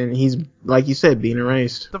down, and he's, like you said, being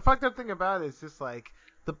erased. The fucked up thing about it is just like,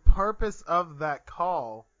 the purpose of that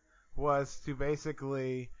call was to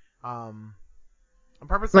basically,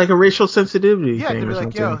 like a racial sensitivity thing, to be or like,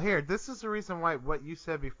 something. yo, here, this is the reason why what you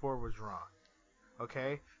said before was wrong.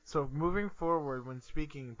 Okay? So moving forward when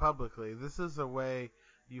speaking publicly, this is a way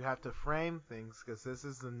you have to frame things, because this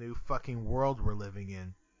is the new fucking world we're living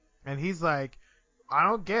in. And he's like, I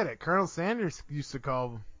don't get it. Colonel Sanders used to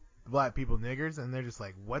call black people niggers, and they're just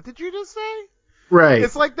like, what did you just say? Right.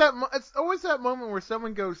 It's like that. It's always that moment where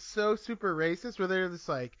someone goes so super racist, where they're just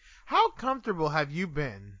like, how comfortable have you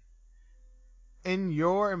been in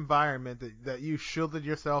your environment that you shielded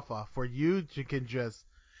yourself off, where you can just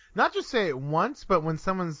not just say it once, but when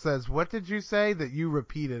someone says, what did you say, that you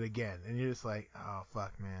repeat it again, and you're just like, oh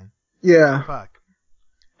fuck, man. Yeah. Fuck.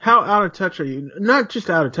 How out of touch are you? Not just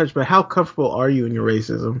out of touch, but how comfortable are you in your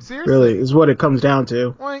racism? Seriously. Really, is what it comes down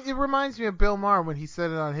to. Well, it reminds me of Bill Maher when he said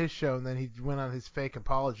it on his show, and then he went on his fake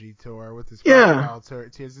apology tour with his crocodile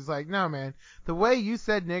tears. He's like, no, man, the way you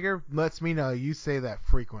said nigger lets me know you say that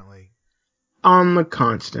frequently. On the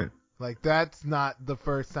constant. Like, that's not the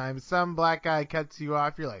first time. Some black guy cuts you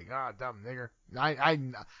off, you're like, oh, dumb nigger.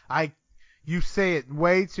 You say it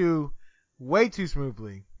way too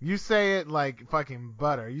smoothly. You say it like fucking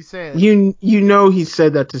butter. You say it. You know he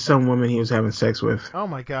said that to some woman he was having sex with. Oh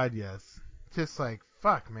my god, yes. Just like,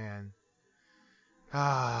 fuck, man.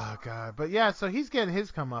 Ah, god. But yeah, so he's getting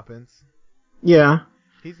his comeuppance. Yeah.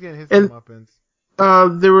 He's getting his comeuppance.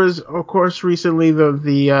 There was, of course, recently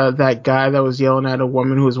that guy that was yelling at a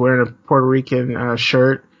woman who was wearing a Puerto Rican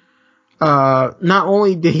shirt. Not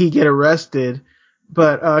only did he get arrested,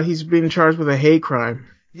 but he's being charged with a hate crime.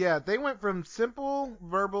 Yeah, they went from simple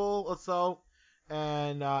verbal assault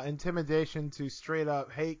and intimidation to straight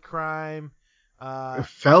up hate crime.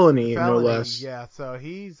 Felony, no less. Yeah, so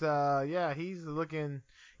he's looking,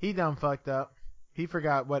 he done fucked up. He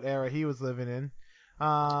forgot what era he was living in.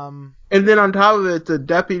 And then on top of it, the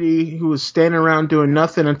deputy who was standing around doing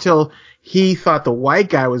nothing until he thought the white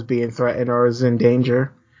guy was being threatened or was in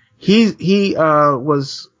danger. He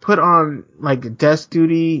was put on like desk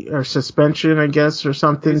duty or suspension, I guess, or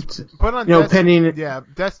something. Put on pending. Yeah,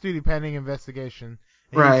 desk duty pending investigation.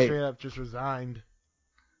 And right. He straight up just resigned.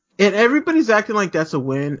 And everybody's acting like that's a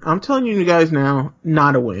win. I'm telling you guys now,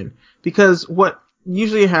 not a win. Because what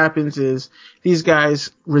usually happens is these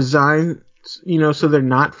guys resign, you know, so they're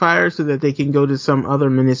not fired, so that they can go to some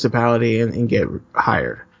other municipality and get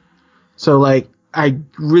hired. So, like, I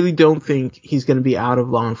really don't think he's going to be out of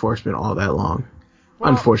law enforcement all that long,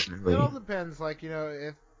 unfortunately. It all depends, like,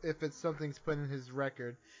 if it's something's put in his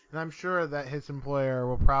record. And I'm sure that his employer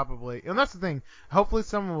will probably, and that's the thing, hopefully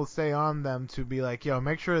someone will say on them to be like, yo,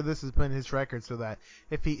 make sure this is put in his record so that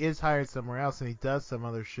if he is hired somewhere else and he does some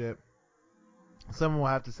other shit, someone will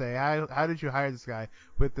have to say, how did you hire this guy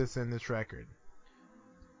with this in this record?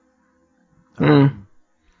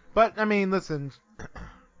 But, I mean, listen,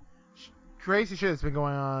 crazy shit has been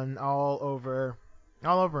going on all over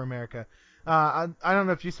America. I don't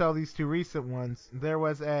know if you saw these two recent ones. There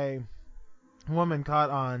was a woman caught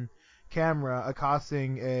on camera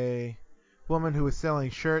accosting a woman who was selling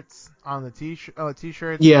shirts on the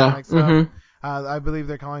t-shirts. Yeah. And like stuff. I believe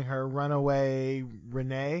they're calling her Runaway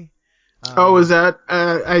Renee. Is that?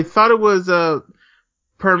 I thought it was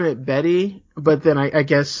Permanent Betty, but then I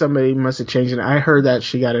guess somebody must have changed it. I heard that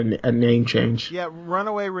she got a name change. Yeah,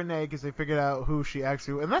 Runaway Renee, because they figured out who she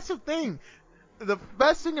actually was. And that's the thing. The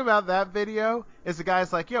best thing about that video is the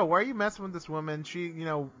guy's like, yo, why are you messing with this woman? She,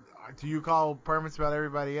 do you call permits about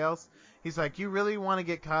everybody else? He's like, you really want to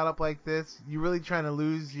get caught up like this? You really trying to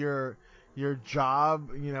lose your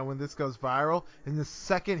job, when this goes viral? And the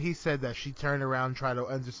second he said that, she turned around,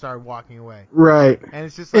 and just started walking away. Right. And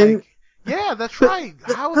it's just like, yeah, that's right.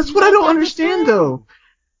 That's what I don't understand, though.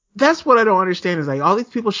 That's what I don't understand is like all these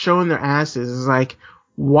people showing their asses is like,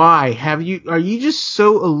 why are you just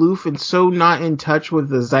so aloof and so not in touch with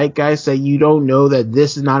the zeitgeist that you don't know that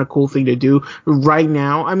this is not a cool thing to do right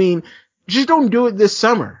now? I mean, just don't do it this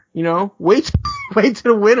summer, wait to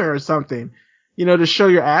the winter or something, to show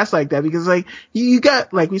your ass like that, because like you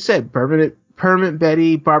got, like we said, Permanent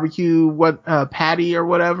Betty, Barbecue, Patty or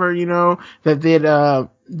whatever, that did,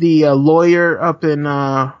 the lawyer up in,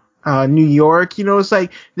 New York, it's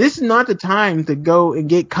like, this is not the time to go and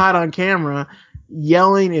get caught on camera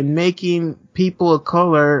yelling and making people of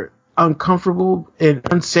color uncomfortable and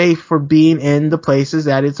unsafe for being in the places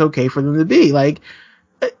that it's okay for them to be. Like,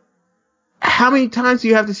 how many times do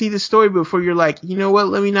you have to see this story before you're like, you know what,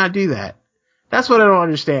 let me not do that? That's what I don't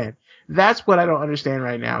understand. That's what I don't understand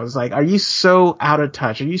right now. Is like, are you so out of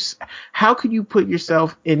touch? How could you put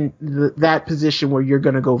yourself in that position where you're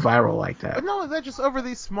going to go viral like that? But no, that's just over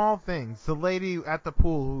these small things. The lady at the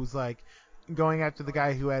pool who's like, going after the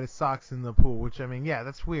guy who had his socks in the pool, which, I mean, yeah,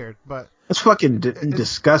 that's weird, but... It's fucking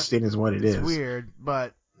disgusting is what it is. It's weird,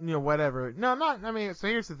 but, whatever. No, I mean, so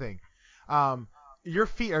here's the thing. Your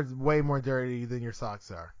feet are way more dirty than your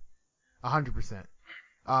socks are. 100%.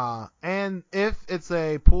 And if it's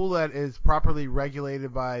a pool that is properly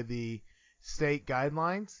regulated by the state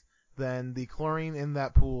guidelines, then the chlorine in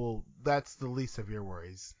that pool, that's the least of your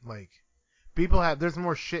worries. Like, there's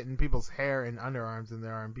more shit in people's hair and underarms than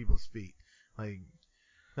there are in people's feet. Like,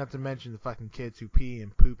 not to mention the fucking kids who pee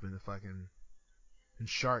and poop in the fucking and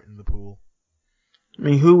shart in the pool. I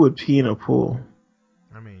mean, who would pee in a pool?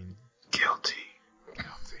 I mean, guilty.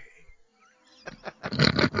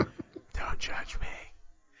 Don't judge me.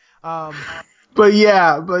 But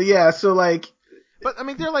yeah. So like, but I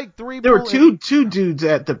mean, there are like There were two dudes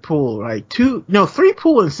at the pool, right? Three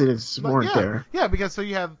pool incidents weren't there? Yeah, because so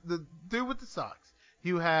you have the dude with the socks.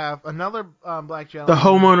 You have another black gentleman. The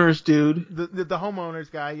homeowners dude. The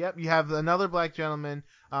homeowners guy, yep. You have another black gentleman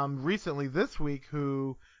recently this week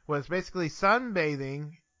who was basically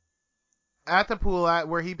sunbathing at the pool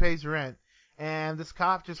where he pays rent. And this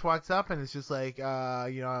cop just walks up and is just like,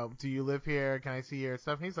 do you live here? Can I see your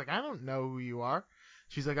stuff? And he's like, I don't know who you are.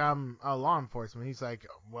 She's like, I'm a law enforcement. He's like,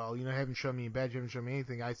 well, you haven't shown me a badge, you haven't shown me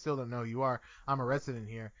anything. I still don't know who you are. I'm a resident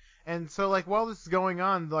here. And so, like, while this is going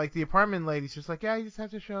on, like, the apartment lady's just like, yeah, you just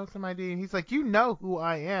have to show some ID. And he's like, you know who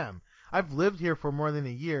I am. I've lived here for more than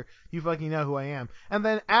a year. You fucking know who I am. And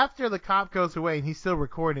then after the cop goes away and he's still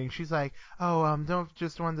just like,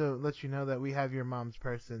 just wanted to let you know that we have your mom's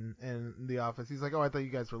purse in the office. He's like, oh, I thought you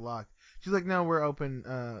guys were locked. She's like, no, we're open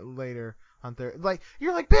later on Thursday. Like,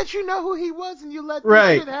 you're like, bitch, you know who he was and you let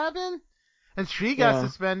this shit happen? And she got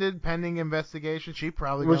suspended pending investigation. She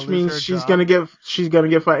probably which means she's job. gonna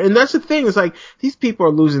get fired. And that's the thing. It's like these people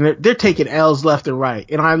are losing it. They're taking L's left and right.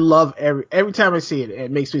 And I love every time I see it.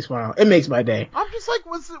 It makes me smile. It makes my day. I'm just like,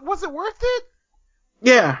 was it worth it?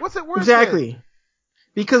 Yeah. Was it worth it? Exactly.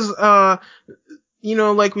 Because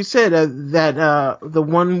like we said, the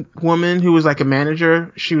one woman who was like a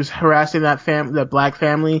manager, she was harassing that black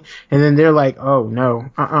family, and then they're like, oh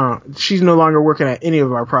no, she's no longer working at any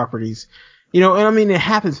of our properties. And I mean, it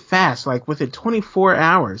happens fast, like within 24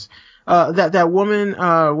 hours. That woman,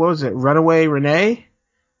 what was it, Runaway Renee?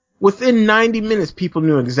 Within 90 minutes, people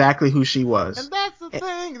knew exactly who she was. And that's the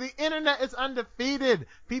thing. The internet is undefeated.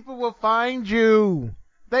 People will find you.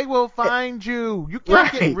 They will find you. You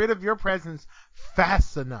can't get Right. rid of your presence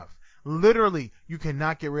fast enough. Literally, you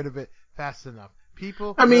cannot get rid of it fast enough.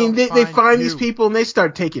 People I mean, will they find you. these people and they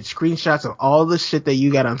start taking screenshots of all the shit that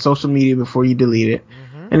you got on social media before you delete it.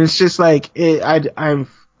 Mm-hmm. And it's just like, I'm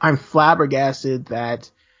flabbergasted that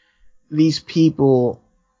these people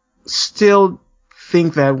still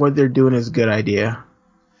think that what they're doing is a good idea.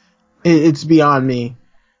 It's beyond me.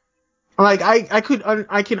 Like, I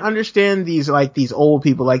can understand these old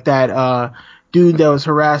people, like that, dude that was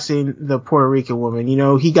harassing the Puerto Rican woman. You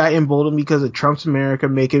know, he got emboldened because of Trump's America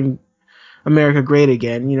making America great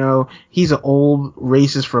again. You know, he's an old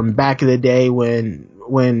racist from back in the day when,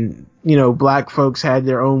 you know, black folks had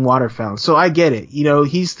their own water fountain. So I get it. You know,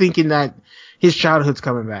 he's thinking that his childhood's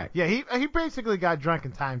coming back. Yeah, he basically got drunk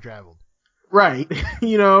and time traveled. Right.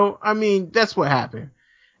 You know, I mean, that's what happened.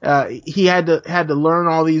 He had to learn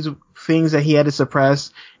all these things that he had to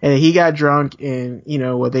suppress, and he got drunk and, you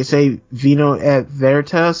know, what they say, vino et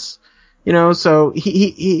veritas, you know, so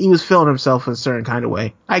he was feeling himself in a certain kind of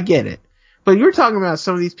way. I get it. But you're talking about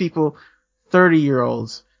some of these people,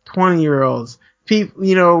 30-year-olds, 20-year-olds, people,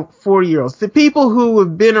 you know, 40-year-olds, the people who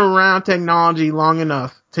have been around technology long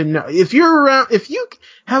enough to know, if you have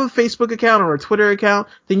a Facebook account or a Twitter account,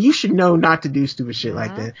 then you should know not to do stupid shit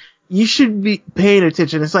like that. You should be paying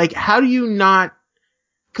attention. It's like, how do you not,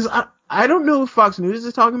 cause I don't know if Fox News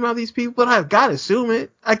is talking about these people, but I've got to assume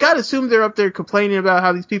it. I got to assume they're up there complaining about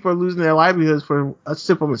how these people are losing their livelihoods for a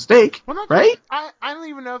simple mistake, well, right? I don't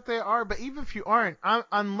even know if they are, but even if you aren't,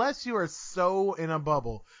 unless you are so in a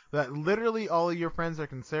bubble that literally all of your friends are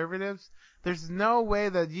conservatives, there's no way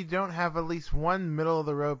that you don't have at least one middle of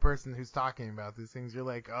the road person who's talking about these things. You're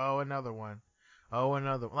like, oh, another one. Oh,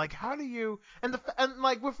 another one. Like, how do you? And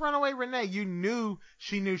like with Runaway Renee, you knew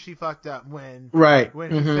she fucked up when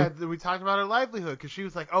he said that we talked about her livelihood, because she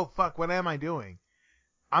was like, oh fuck, what am I doing?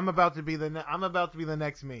 I'm about to be the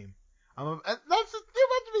next meme. You're about to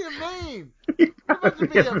be a meme. You're about to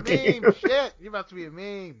be a meme. Shit, you're about to be a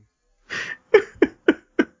meme.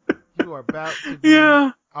 You are about to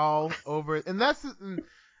be all over it, and that's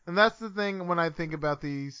the thing when I think about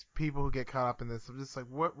these people who get caught up in this. I'm just like,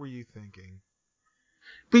 what were you thinking?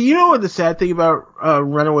 But you know what the sad thing about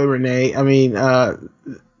Runaway Renee? I mean,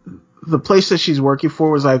 the place that she's working for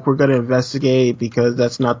was like, we're going to investigate because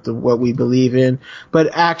that's not what we believe in. But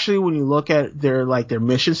actually, when you look at their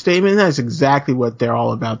mission statement, that's exactly what they're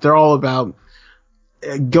all about. They're all about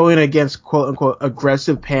going against quote unquote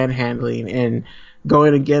aggressive panhandling and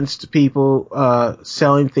going against people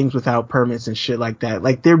selling things without permits and shit like that.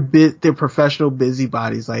 Like, they're professional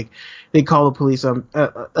busybodies. Like, they call the police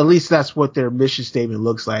at least that's what their mission statement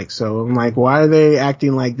looks like. So I'm like, why are they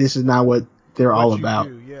acting like this is not what they're all about?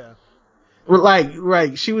 Do, yeah. Like,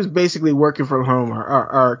 right, she was basically working from home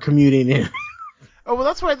or commuting in. Oh, well,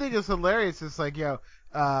 that's why I think it's hilarious. It's like,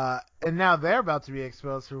 and now they're about to be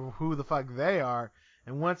exposed for who the fuck they are.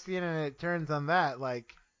 And once the internet turns on that,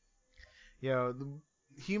 like,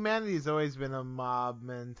 humanity has always been a mob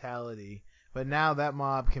mentality. But now that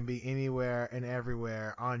mob can be anywhere and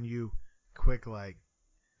everywhere on you, quick like.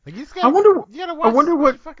 Like, you just gotta, watch what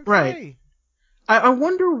you fucking say. I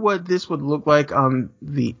wonder what this would look like on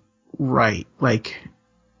the right. Like,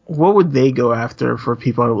 what would they go after for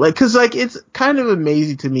people? Like, cause like, it's kind of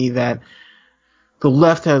amazing to me that the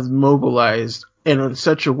left has mobilized in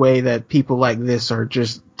such a way that people like this are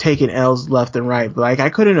just taking L's left and right. But like, I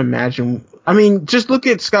couldn't imagine. I mean, just look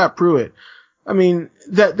at Scott Pruitt. I mean,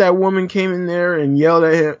 that woman came in there and yelled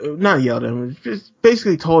at him, not yelled at him, just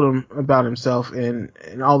basically told him about himself and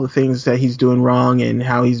all the things that he's doing wrong and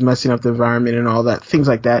how he's messing up the environment and all that, things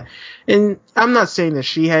like that. And I'm not saying that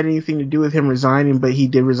she had anything to do with him resigning, but he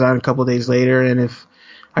did resign a couple of days later. And if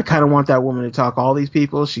I kind of want that woman to talk to all these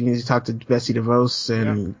people, she needs to talk to Betsy DeVos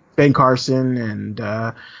and Ben Carson and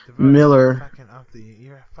DeVos, Miller.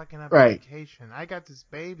 You're fucking up right. education. I got this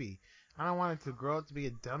baby. I don't want it to grow up to be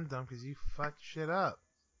a dum-dum because you fucked shit up.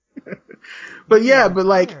 But yeah, but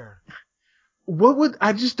like,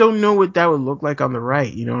 I just don't know what that would look like on the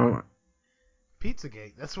right, you know?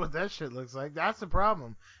 Pizzagate. That's what that shit looks like. That's the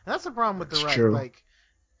problem. And that's the problem with the right. True. Like,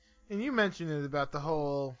 and you mentioned it about the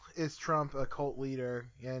whole, is Trump a cult leader?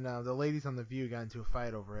 And the ladies on The View got into a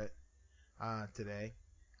fight over it today.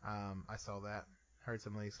 I saw that. Heard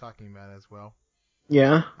some ladies talking about it as well.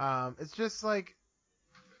 Yeah. It's just like,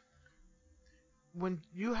 when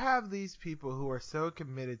you have these people who are so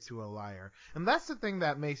committed to a liar, and that's the thing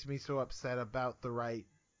that makes me so upset about the right,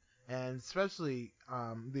 and especially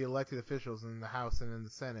the elected officials in the House and in the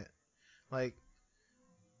Senate. Like,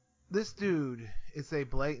 this dude is a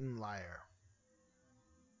blatant liar.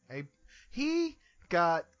 He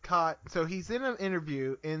got caught. So he's in an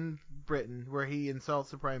interview in Britain where he insults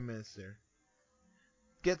the Prime Minister,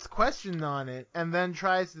 gets questioned on it, and then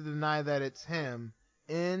tries to deny that it's him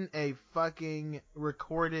in a fucking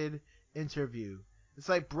recorded interview. It's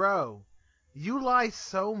like, bro, you lie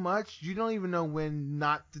so much, you don't even know when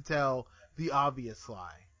not to tell the obvious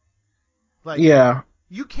lie. Like, Yeah.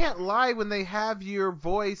 You can't lie when they have your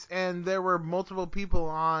voice and there were multiple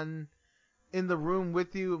people in the room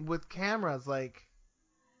with you with cameras. Like,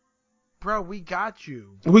 bro, we got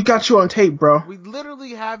you. We got you on tape, bro. We literally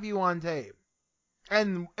have you on tape.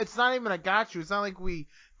 And it's not even a got you. It's not like we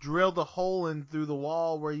drilled a hole in through the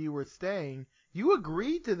wall where you were staying. You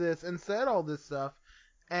agreed to this and said all this stuff,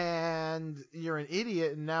 and you're an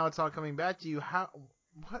idiot, and now it's all coming back to you. How?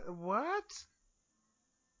 What?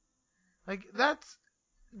 Like, that's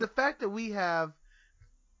the fact that we have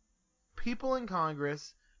people in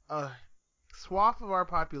Congress, a swath of our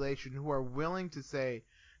population who are willing to say,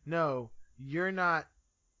 no, you're not.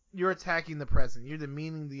 You're attacking the president. You're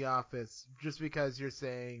demeaning the office just because you're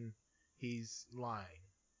saying he's lying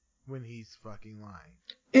when he's fucking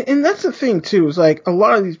lying. And that's the thing too. Is like a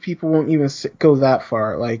lot of these people won't even go that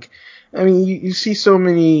far. Like, I mean, you see so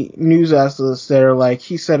many news outlets that are like,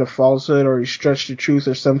 he said a falsehood or he stretched the truth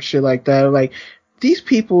or some shit like that. Like, these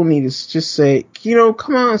people need to just say,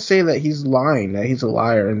 come out and say that he's lying, that he's a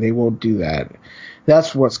liar, and they won't do that.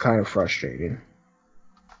 That's what's kind of frustrating.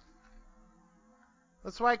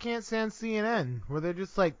 That's why I can't stand CNN, where they're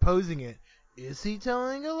just like posing it. Is he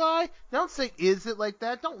telling a lie? Don't say is it like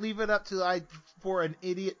that. Don't leave it up to for an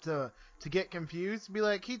idiot to get confused. Be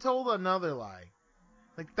like, he told another lie.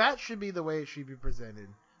 Like, that should be the way it should be presented.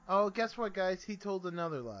 Oh, guess what, guys? He told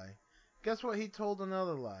another lie. Guess what? He told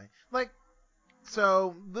another lie. Like,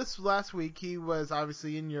 so this last week he was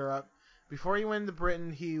obviously in Europe. Before he went to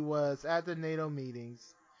Britain, he was at the NATO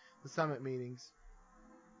meetings, the summit meetings.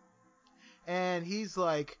 And he's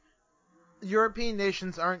like, European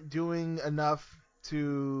nations aren't doing enough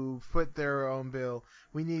to foot their own bill.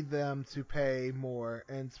 We need them to pay more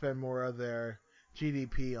and spend more of their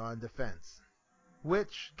GDP on defense.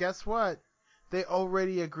 Which, guess what? They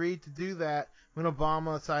already agreed to do that when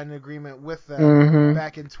Obama signed an agreement with them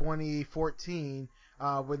back in 2014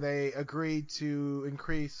 when they agreed to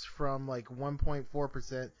increase from like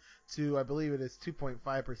 1.4% to, I believe it is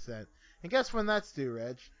 2.5%. And guess when that's due,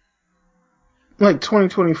 Reg? Like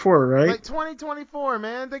 2024, right? Like 2024,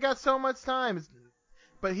 man. They got so much time.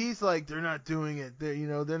 But he's like, they're not doing it.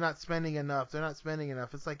 They're not spending enough. They're not spending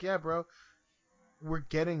enough. It's like, yeah, bro, we're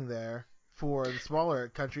getting there for the smaller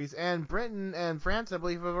countries. And Britain and France, I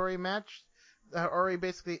believe, have already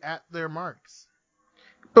basically at their marks.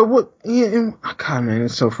 But God, man,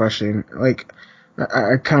 it's so frustrating. Like,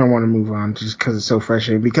 I kind of want to move on just because it's so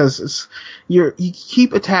frustrating. Because you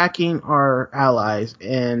keep attacking our allies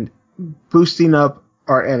and boosting up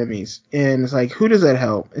our enemies, and it's like, who does that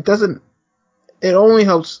help? It doesn't. It only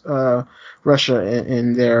helps Russia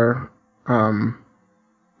in their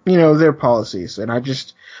their policies, and I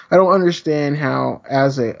don't understand how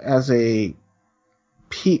as a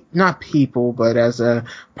not people, but as a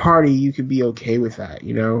party, you could be okay with that,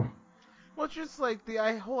 Well, it's just like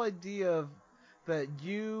the whole idea of that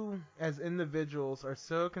you as individuals are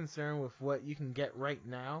so concerned with what you can get right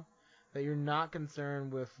now that you're not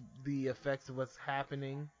concerned with the effects of what's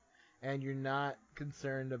happening, and you're not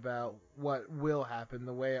concerned about what will happen,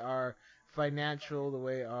 the way our financial, the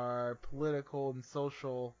way our political and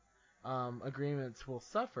social agreements will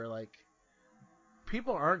suffer. Like,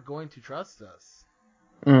 people aren't going to trust us.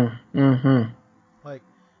 Like,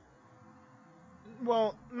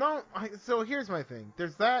 well, no. So here's my thing.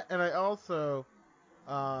 There's that, and I also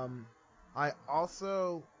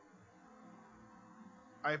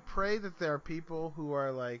I pray that there are people who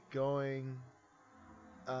are like going,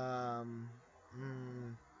 how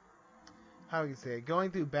do you say it?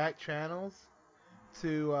 Going through back channels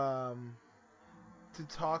to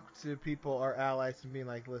talk to people, our allies, and being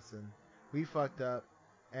like, listen, we fucked up,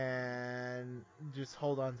 and just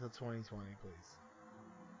hold on till 2020, please.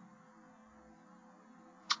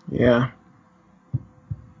 Yeah.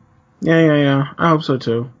 I hope so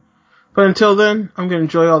too. But until then, I'm gonna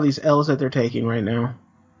enjoy all these L's that they're taking right now.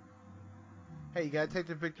 Hey, you gotta take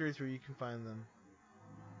the victories where you can find them.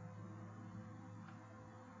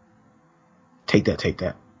 Take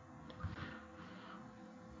that.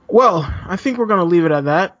 Well, I think we're gonna leave it at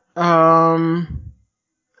that.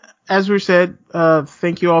 As we said,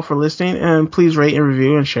 thank you all for listening, and please rate and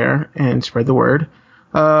review and share and spread the word.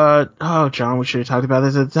 John, we should have talked about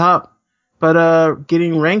this at the top. But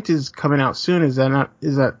Getting Ranked is coming out soon. Isn't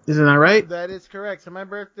that right? That is correct. So my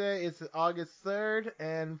birthday is August 3rd,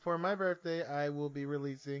 and for my birthday, I will be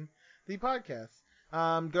releasing the podcast.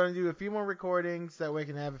 I'm going to do a few more recordings, that way I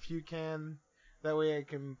can have a few that way I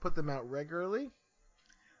can put them out regularly.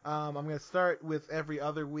 I'm going to start with every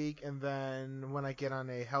other week, and then when I get on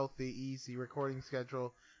a healthy, easy recording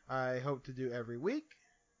schedule, I hope to do every week.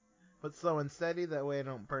 But slow and steady, that way I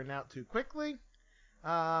don't burn out too quickly.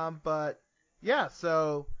 But yeah,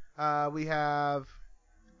 so we have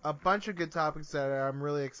a bunch of good topics that I'm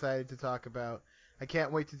really excited to talk about. I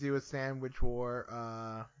can't wait to do a Sandwich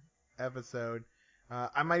War episode.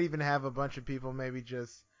 I might even have a bunch of people maybe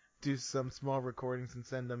just do some small recordings and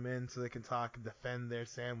send them in so they can talk and defend their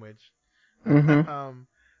sandwich. Mm-hmm.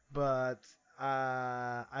 But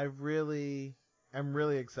I'm really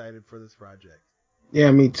excited for this project.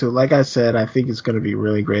 Yeah, me too. Like I said, I think it's going to be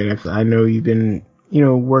really great. I know you've been,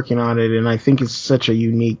 working on it, and I think it's such a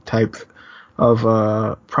unique type of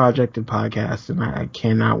project and podcast, and I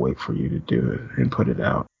cannot wait for you to do it and put it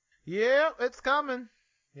out. Yeah, it's coming.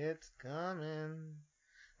 It's coming.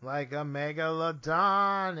 Like a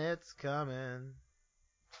megalodon, it's coming.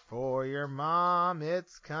 For your mom,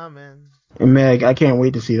 it's coming. And Meg, I can't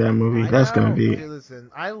wait to see that movie. That's going to be... Dude, listen,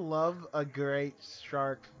 I love a great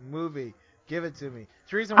shark movie. Give it to me.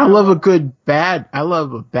 I love a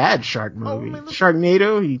bad shark movie.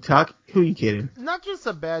 Sharknado? Who you kidding? Not just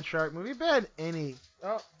a bad shark movie, bad any.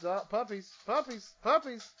 Oh, puppies.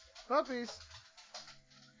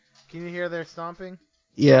 Can you hear their stomping?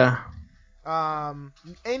 Yeah.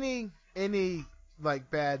 Any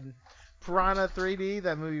like bad Piranha 3D,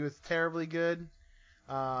 that movie was terribly good.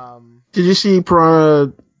 Did you see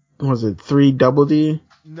Piranha, was it 3 Double D?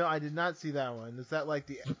 No, I did not see that one. Is that like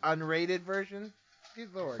the unrated version?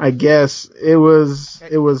 Good Lord. I guess it was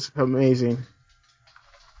amazing.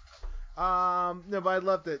 No, but I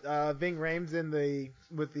loved it. Ving Rhames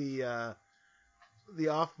with the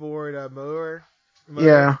off-board mower.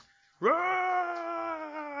 Yeah.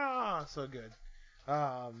 So good.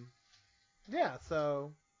 Yeah,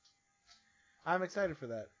 so I'm excited for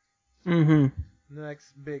that. Mm-hmm. The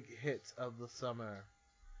next big hit of the summer.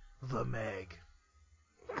 The Meg.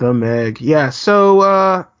 The Meg. Yeah,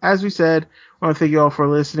 so as we said, I want to thank you all for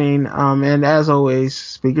listening. And as always,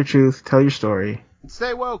 speak your truth, tell your story.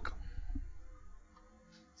 Stay woke.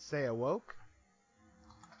 Stay awoke.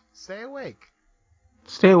 Stay awake.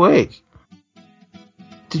 Stay awake.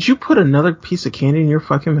 Did you put another piece of candy in your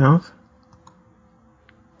fucking mouth?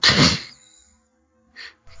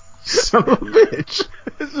 Son of a bitch.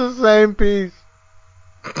 It's the same piece.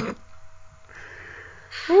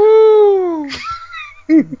 Woo!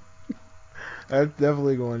 That's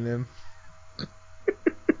definitely going in.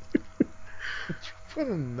 Put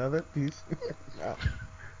another piece in your mouth.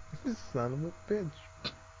 You son of a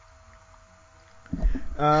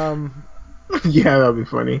bitch. Yeah, that'd be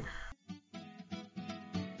funny.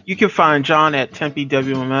 You can find John at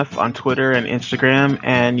TempeWMF on Twitter and Instagram,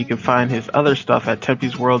 and you can find his other stuff at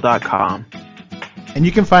TempesWorld.com. And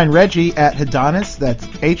you can find Reggie at Hedonis, that's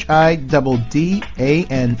HIDDANAS.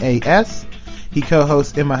 He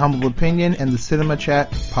co-hosts In My Humble Opinion and the Cinema Chat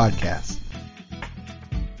podcast.